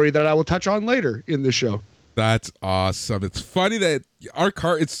a story that I will touch on later in the show. That's awesome. It's funny that our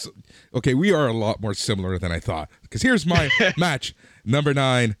card, it's okay. We are a lot more similar than I thought, because here's my match number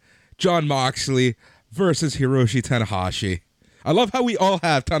 9, Jon Moxley versus Hiroshi Tanahashi. I love how we all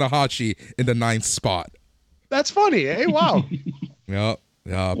have Tanahashi in the 9th spot. That's funny, eh? Wow. Yep.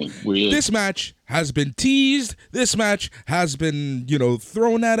 This match has been teased. This match has been,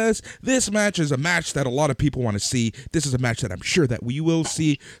 thrown at us. This match is a match that a lot of people want to see. This is a match that I'm sure that we will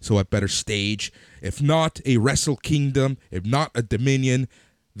see. So at better stage, if not a Wrestle Kingdom, if not a Dominion,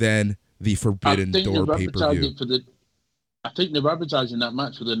 then the Forbidden Door pay-per-view. I think they're advertising that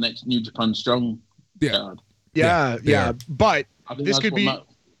match for the next New Japan Strong card. Yeah. But this could be...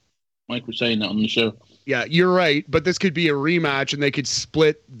 Mike was saying that on the show. Yeah, you're right. But this could be a rematch, and they could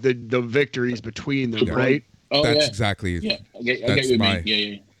split the victories between them, right? Oh, that's exactly. Yeah, I get what you mean.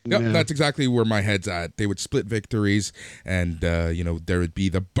 Yeah. Yep, that's exactly where my head's at. They would split victories, and there would be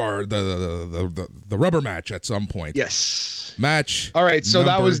the rubber match at some point. Yes. Match. All right, so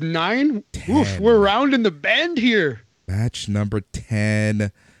that was 9. 10. Oof, we're rounding the bend here. Match number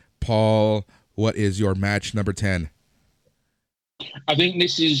 10. Paul, what is your match number 10? I think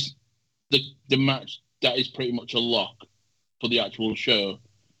this is the match that is pretty much a lock for the actual show,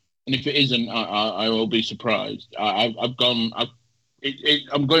 and if it isn't, I will be surprised. I'm going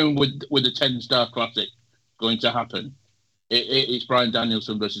with a 10-star classic going to happen. It's Bryan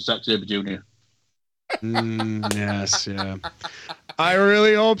Danielson versus Zack Sabre Jr. Yes, yeah. I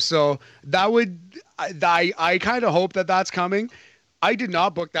really hope so. That would. I kind of hope that that's coming. I did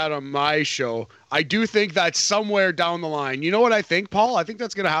not book that on my show. I do think that's somewhere down the line. You know what I think, Paul? I think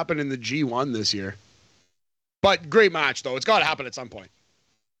that's going to happen in the G1 this year. But great match, though. It's got to happen at some point.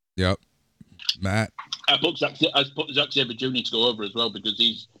 Yep. Matt? I put Zack Sabre Jr. to go over as well because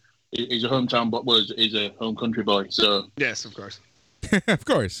he's a hometown, but he's a home country boy. So yes, of course. Of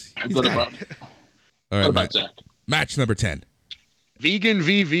course. I've got about All right, Matt. Zach. Match number 10. Vegan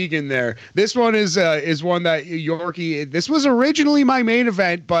v Vegan there. This one is one that Yorkie, this was originally my main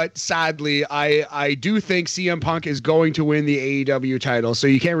event, but sadly I do think CM Punk is going to win the AEW title, so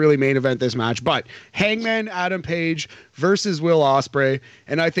you can't really main event this match. But Hangman Adam Page versus Will Ospreay,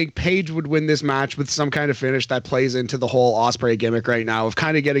 and I think Page would win this match with some kind of finish that plays into the whole Ospreay gimmick right now of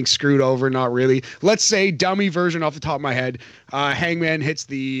kind of getting screwed over, not really. Let's say dummy version off the top of my head. Hangman hits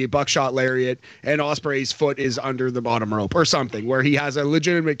the buckshot lariat and Ospreay's foot is under the bottom rope or something where he has a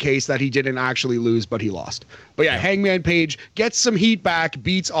legitimate case that he didn't actually lose, but he lost. But yeah, Hangman Page gets some heat back,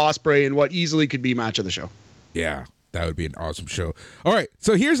 beats Ospreay in what easily could be match of the show. Yeah, that would be an awesome show. All right,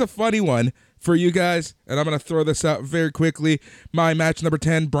 so here's a funny one for you guys, and I'm going to throw this out very quickly. My match number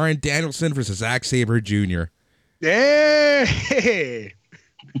 10, Bryan Danielson versus Zack Sabre Jr. Hey!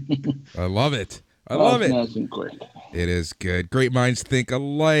 I love it. I love it. Nice and quick. It is good. Great minds think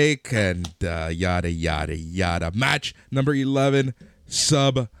alike, and yada, yada, yada. Match number 11,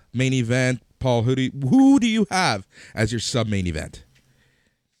 sub main event. Paul, who do you have as your sub main event?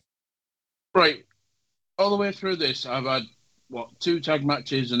 Right. All the way through this, I've had, 2 tag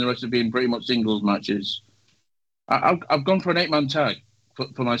matches and the rest have been pretty much singles matches. I've gone for an 8-man tag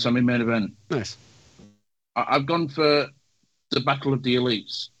for my semi-main event. Nice. I've gone for the Battle of the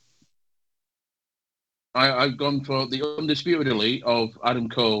Elites. I've gone for the Undisputed Elite of Adam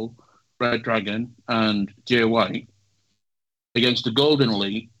Cole, Red Dragon, and Jay White against the Golden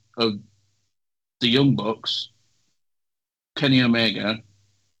Elite of the Young Bucks, Kenny Omega,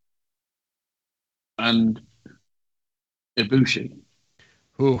 and Ibushi.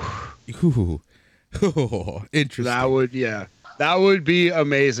 Ooh. Interesting. That would be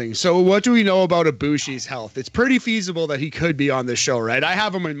amazing. So what do we know about Ibushi's health? It's pretty feasible that he could be on this show, right? I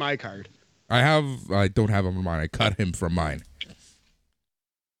have him in my card. I don't have him in mine. I cut him from mine.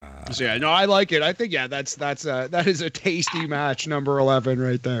 So yeah, no, I like it. I think that is a tasty match, number 11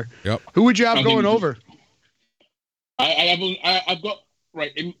 right there. Yep. Who would you have going over? I've got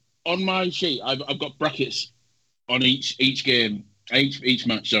on my sheet. I've got brackets on each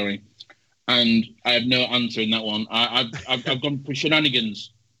match. Sorry, and I have no answer in that one. I've gone for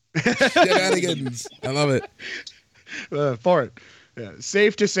shenanigans. Shenanigans. I love it. For it. Yeah,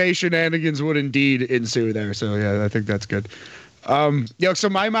 safe to say shenanigans would indeed ensue there. So yeah, I think that's good. So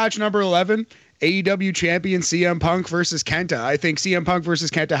my match number 11, AEW champion CM Punk versus Kenta. I think CM Punk versus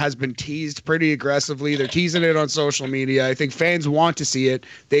Kenta has been teased pretty aggressively. They're teasing it on social media. I think fans want to see it.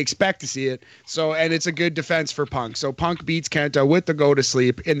 They expect to see it. So, and it's a good defense for Punk. So Punk beats Kenta with the go to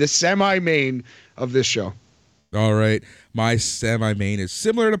sleep in the semi-main of this show. All right. My semi-main is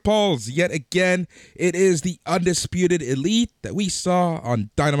similar to Paul's. Yet again, it is the Undisputed Elite that we saw on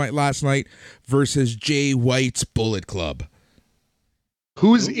Dynamite last night versus Jay White's Bullet Club.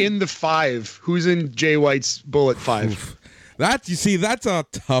 Who's in the 5? Who's in Jay White's Bullet 5? Oof. That's a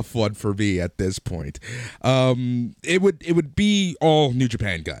tough one for me at this point. It would be all New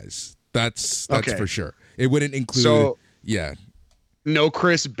Japan guys. That's okay. For sure. It wouldn't include no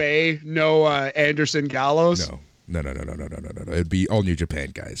Chris Bay, no Anderson Gallows. No. It'd be all New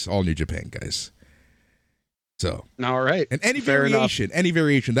Japan guys. All New Japan guys. So all right, and any variation.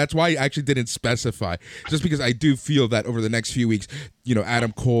 That's why I actually didn't specify, just because I do feel that over the next few weeks,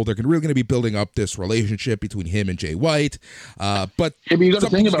 Adam Cole, they're really going to be building up this relationship between him and Jay White. But you got to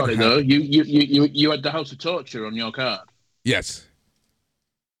think about it though. You had the House of Torture on your card. Yes.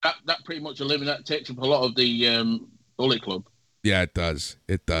 That pretty much that takes up a lot of the Bullet Club. Yeah, it does.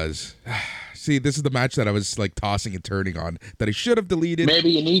 It does. See, this is the match that I was like tossing and turning on that I should have deleted. Maybe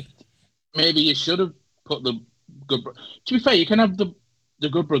you should have put the good. To be fair, you can have the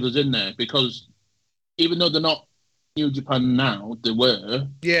Good Brothers in there because even though they're not New Japan now, they were.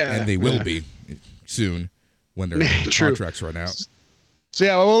 Yeah, and they will be soon when their contracts run out. So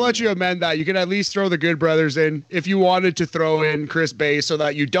yeah, we'll let you amend that. You can at least throw the Good Brothers in if you wanted to throw in Chris Bay so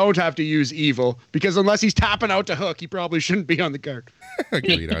that you don't have to use Evil, because unless he's tapping out to Hook, he probably shouldn't be on the card.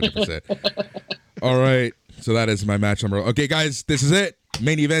 Agreed, 100%. All right, so that is my match number. Okay, guys, this is it.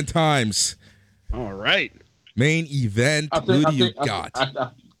 Main event times. All right. Main event. Who do you got?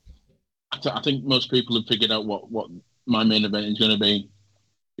 I think most people have figured out what my main event is going to be.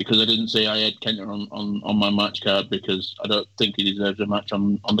 Because I didn't say I had Kenta on my match card because I don't think he deserves a match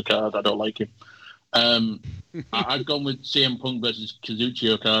on the card. I don't like him. I've gone with CM Punk versus Kazuchi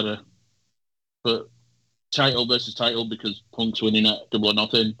Okada, but title versus title because Punk's winning at Double or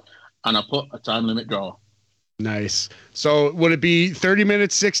Nothing, and I put a time limit draw. Nice. So would it be 30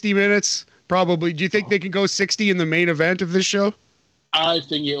 minutes, 60 minutes? Probably. Do you think they can go 60 in the main event of this show? I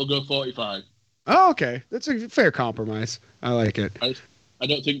think it'll go 45. Oh, okay. That's a fair compromise. I like it. I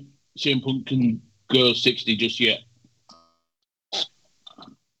don't think CM Punk can go 60 just yet.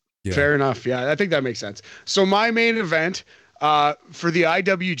 Yeah. Fair enough. Yeah, I think that makes sense. So my main event for the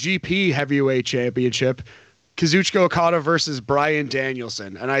IWGP Heavyweight Championship, Kazuchika Okada versus Bryan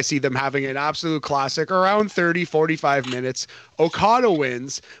Danielson. And I see them having an absolute classic around 30, 45 minutes. Okada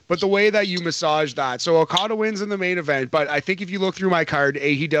wins, but the way that you massage that. So Okada wins in the main event, but I think if you look through my card,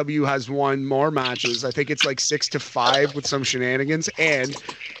 AEW has won more matches. I think it's like 6-5 with some shenanigans. And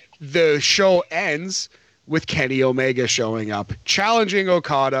the show ends with Kenny Omega showing up, challenging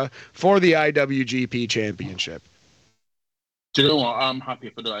Okada for the IWGP Championship. Do you know what? I'm happy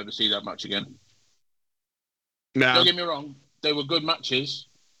if I don't ever see that match again. Now, Don't get me wrong. They were good matches.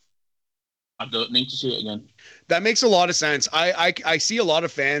 I don't need to see it again. that makes a lot of sense. I see a lot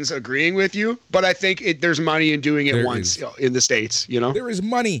of fans agreeing with you, but I think there's money in doing it There once is. in the States, you know? There is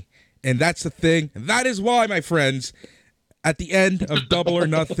money, and that's the thing. That is why, my friends, at the end of Double or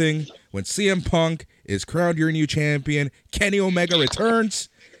Nothing, when CM Punk is crowned your new champion, Kenny Omega returns,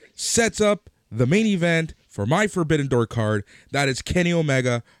 sets up the main event for my Forbidden Door card. That is Kenny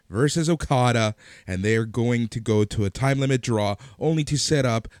Omega versus Okada, and they're going to go to a time limit draw only to set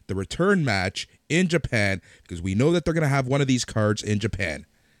up the return match in Japan, because we know that they're going to have one of these cards in Japan.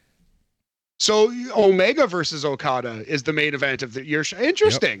 So Omega versus Okada is the main event of the year.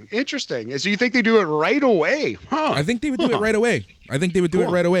 Interesting. Interesting. So you think they do it right away? Huh. I think they would do it right away.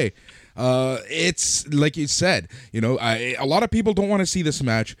 It's like you said, a lot of people don't want to see this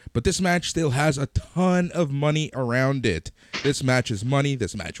match, but this match still has a ton of money around it. This match is money.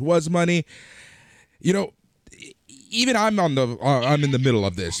 This match was money. Even I'm in the middle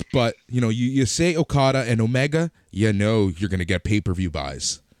of this, but you say Okada and Omega, you're going to get pay-per-view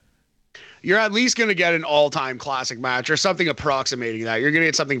buys. You're at least going to get an all-time classic match or something approximating that. You're going to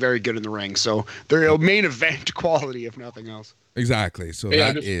get something very good in the ring. So they're main event quality, if nothing else. Exactly. So Yeah,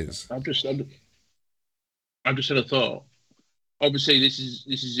 I've just had a thought. Obviously, this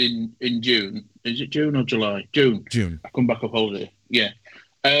is in June. Is it June or July? June. I come back off holiday. Yeah.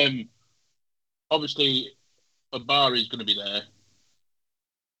 Obviously, a bar is going to be there.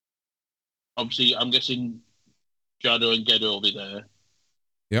 Obviously, I'm guessing Jado and Gedo will be there.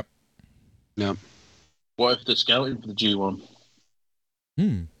 Yep. Yep. What if they're scouting for the G1?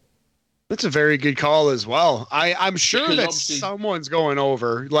 That's a very good call as well. I'm sure Because that obviously- someone's going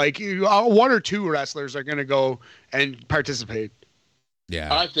over. Like one or two wrestlers are going to go and participate.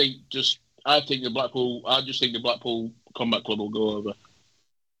 Yeah. I just think the Blackpool Combat Club will go over.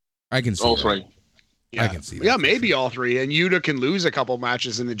 I can see All that. three. I can see that. Yeah, for maybe sure. all three. And Yuta can lose a couple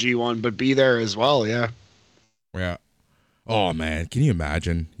matches in the G1, but be there as well. Yeah. Yeah. Oh man, can you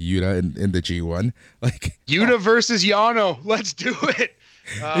imagine Yuta in the G1? Like Yuta versus Yano. Let's do it.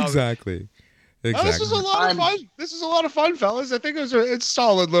 exactly. Oh, this is a lot of fun. This is a lot of fun, fellas. I think it's a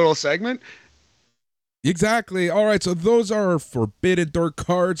solid little segment. Exactly. All right, so those are our Forbidden Door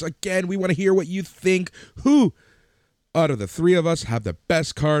cards. Again, we want to hear what you think. Who out of the three of us have the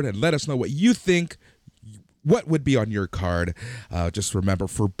best card? And let us know what you think. What would be on your card? Just remember,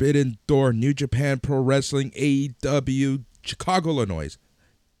 Forbidden Door, New Japan Pro Wrestling, AEW, Chicago, Illinois,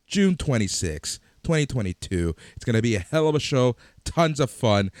 June 26, 2022. It's going to be a hell of a show, tons of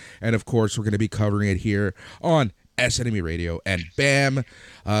fun, and of course, we're going to be covering it here on SNME Radio and BAM.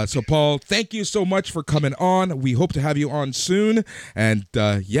 So, Paul, thank you so much for coming on. We hope to have you on soon, and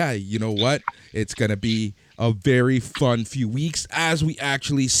you know what? It's going to be a very fun few weeks as we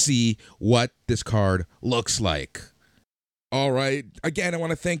actually see what this card looks like. All right. Again, I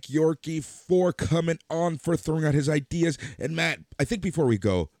want to thank Yorkie for coming on, for throwing out his ideas. And Matt, I think before we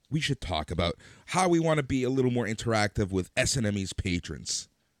go, we should talk about how we want to be a little more interactive with SNME's patrons.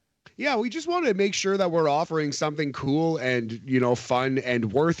 Yeah, we just want to make sure that we're offering something cool and, fun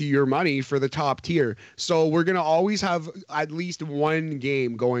and worth your money for the top tier. So we're going to always have at least one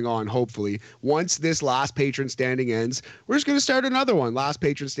game going on, hopefully. Once this last patron standing ends, we're just going to start another one, last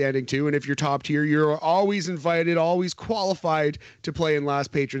patron standing 2. And if you're top tier, you're always invited, always qualified to play in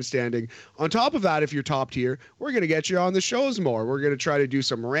last patron standing. On top of that, if you're top tier, we're going to get you on the shows more. We're going to try to do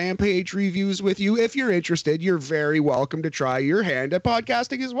some Rampage reviews with you. If you're interested, you're very welcome to try your hand at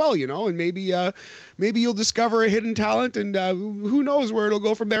podcasting as well, and maybe you'll discover a hidden talent, and who knows where it'll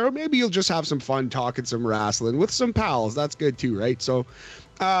go from there. Or maybe you'll just have some fun talking some wrestling with some pals. That's good too, right? So,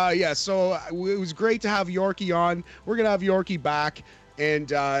 so it was great to have Yorkie on. We're gonna have Yorkie back.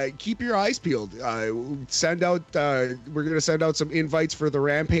 And keep your eyes peeled. We're going to send out some invites for the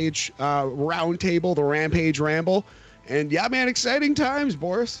Rampage Roundtable, the Rampage Ramble. And yeah, man, exciting times,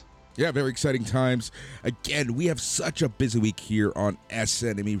 Boris. Yeah, very exciting times. Again, we have such a busy week here on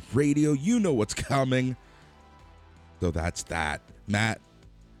SNME Radio. You know what's coming. So that's that. Matt,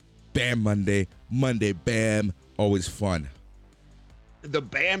 Bam Monday, Bam, always fun. The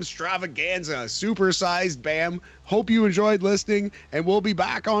Bam Stravaganza, supersized Bam. Hope you enjoyed listening, and we'll be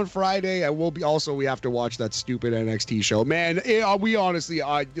back on Friday. And we have to watch that stupid NXT show, man. We honestly,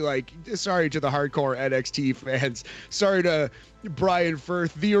 sorry to the hardcore NXT fans. Sorry to Brian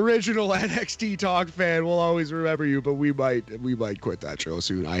Firth, the original NXT Talk fan. We'll always remember you, but we might quit that show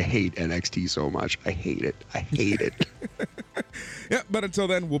soon. I hate NXT so much. I hate it. Yeah, but until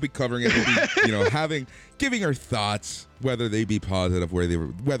then, we'll be covering it. We'll be, giving our thoughts, whether they be positive,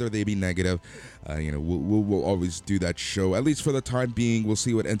 whether they be negative. We'll always do that show, at least for the time being. We'll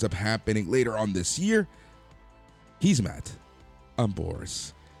see what ends up happening later on this year. He's Matt. I'm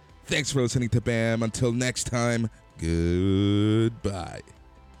Boris. Thanks for listening to Bam. Until next time, goodbye.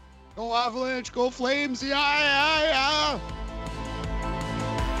 Go Avalanche, go Flames, yeah.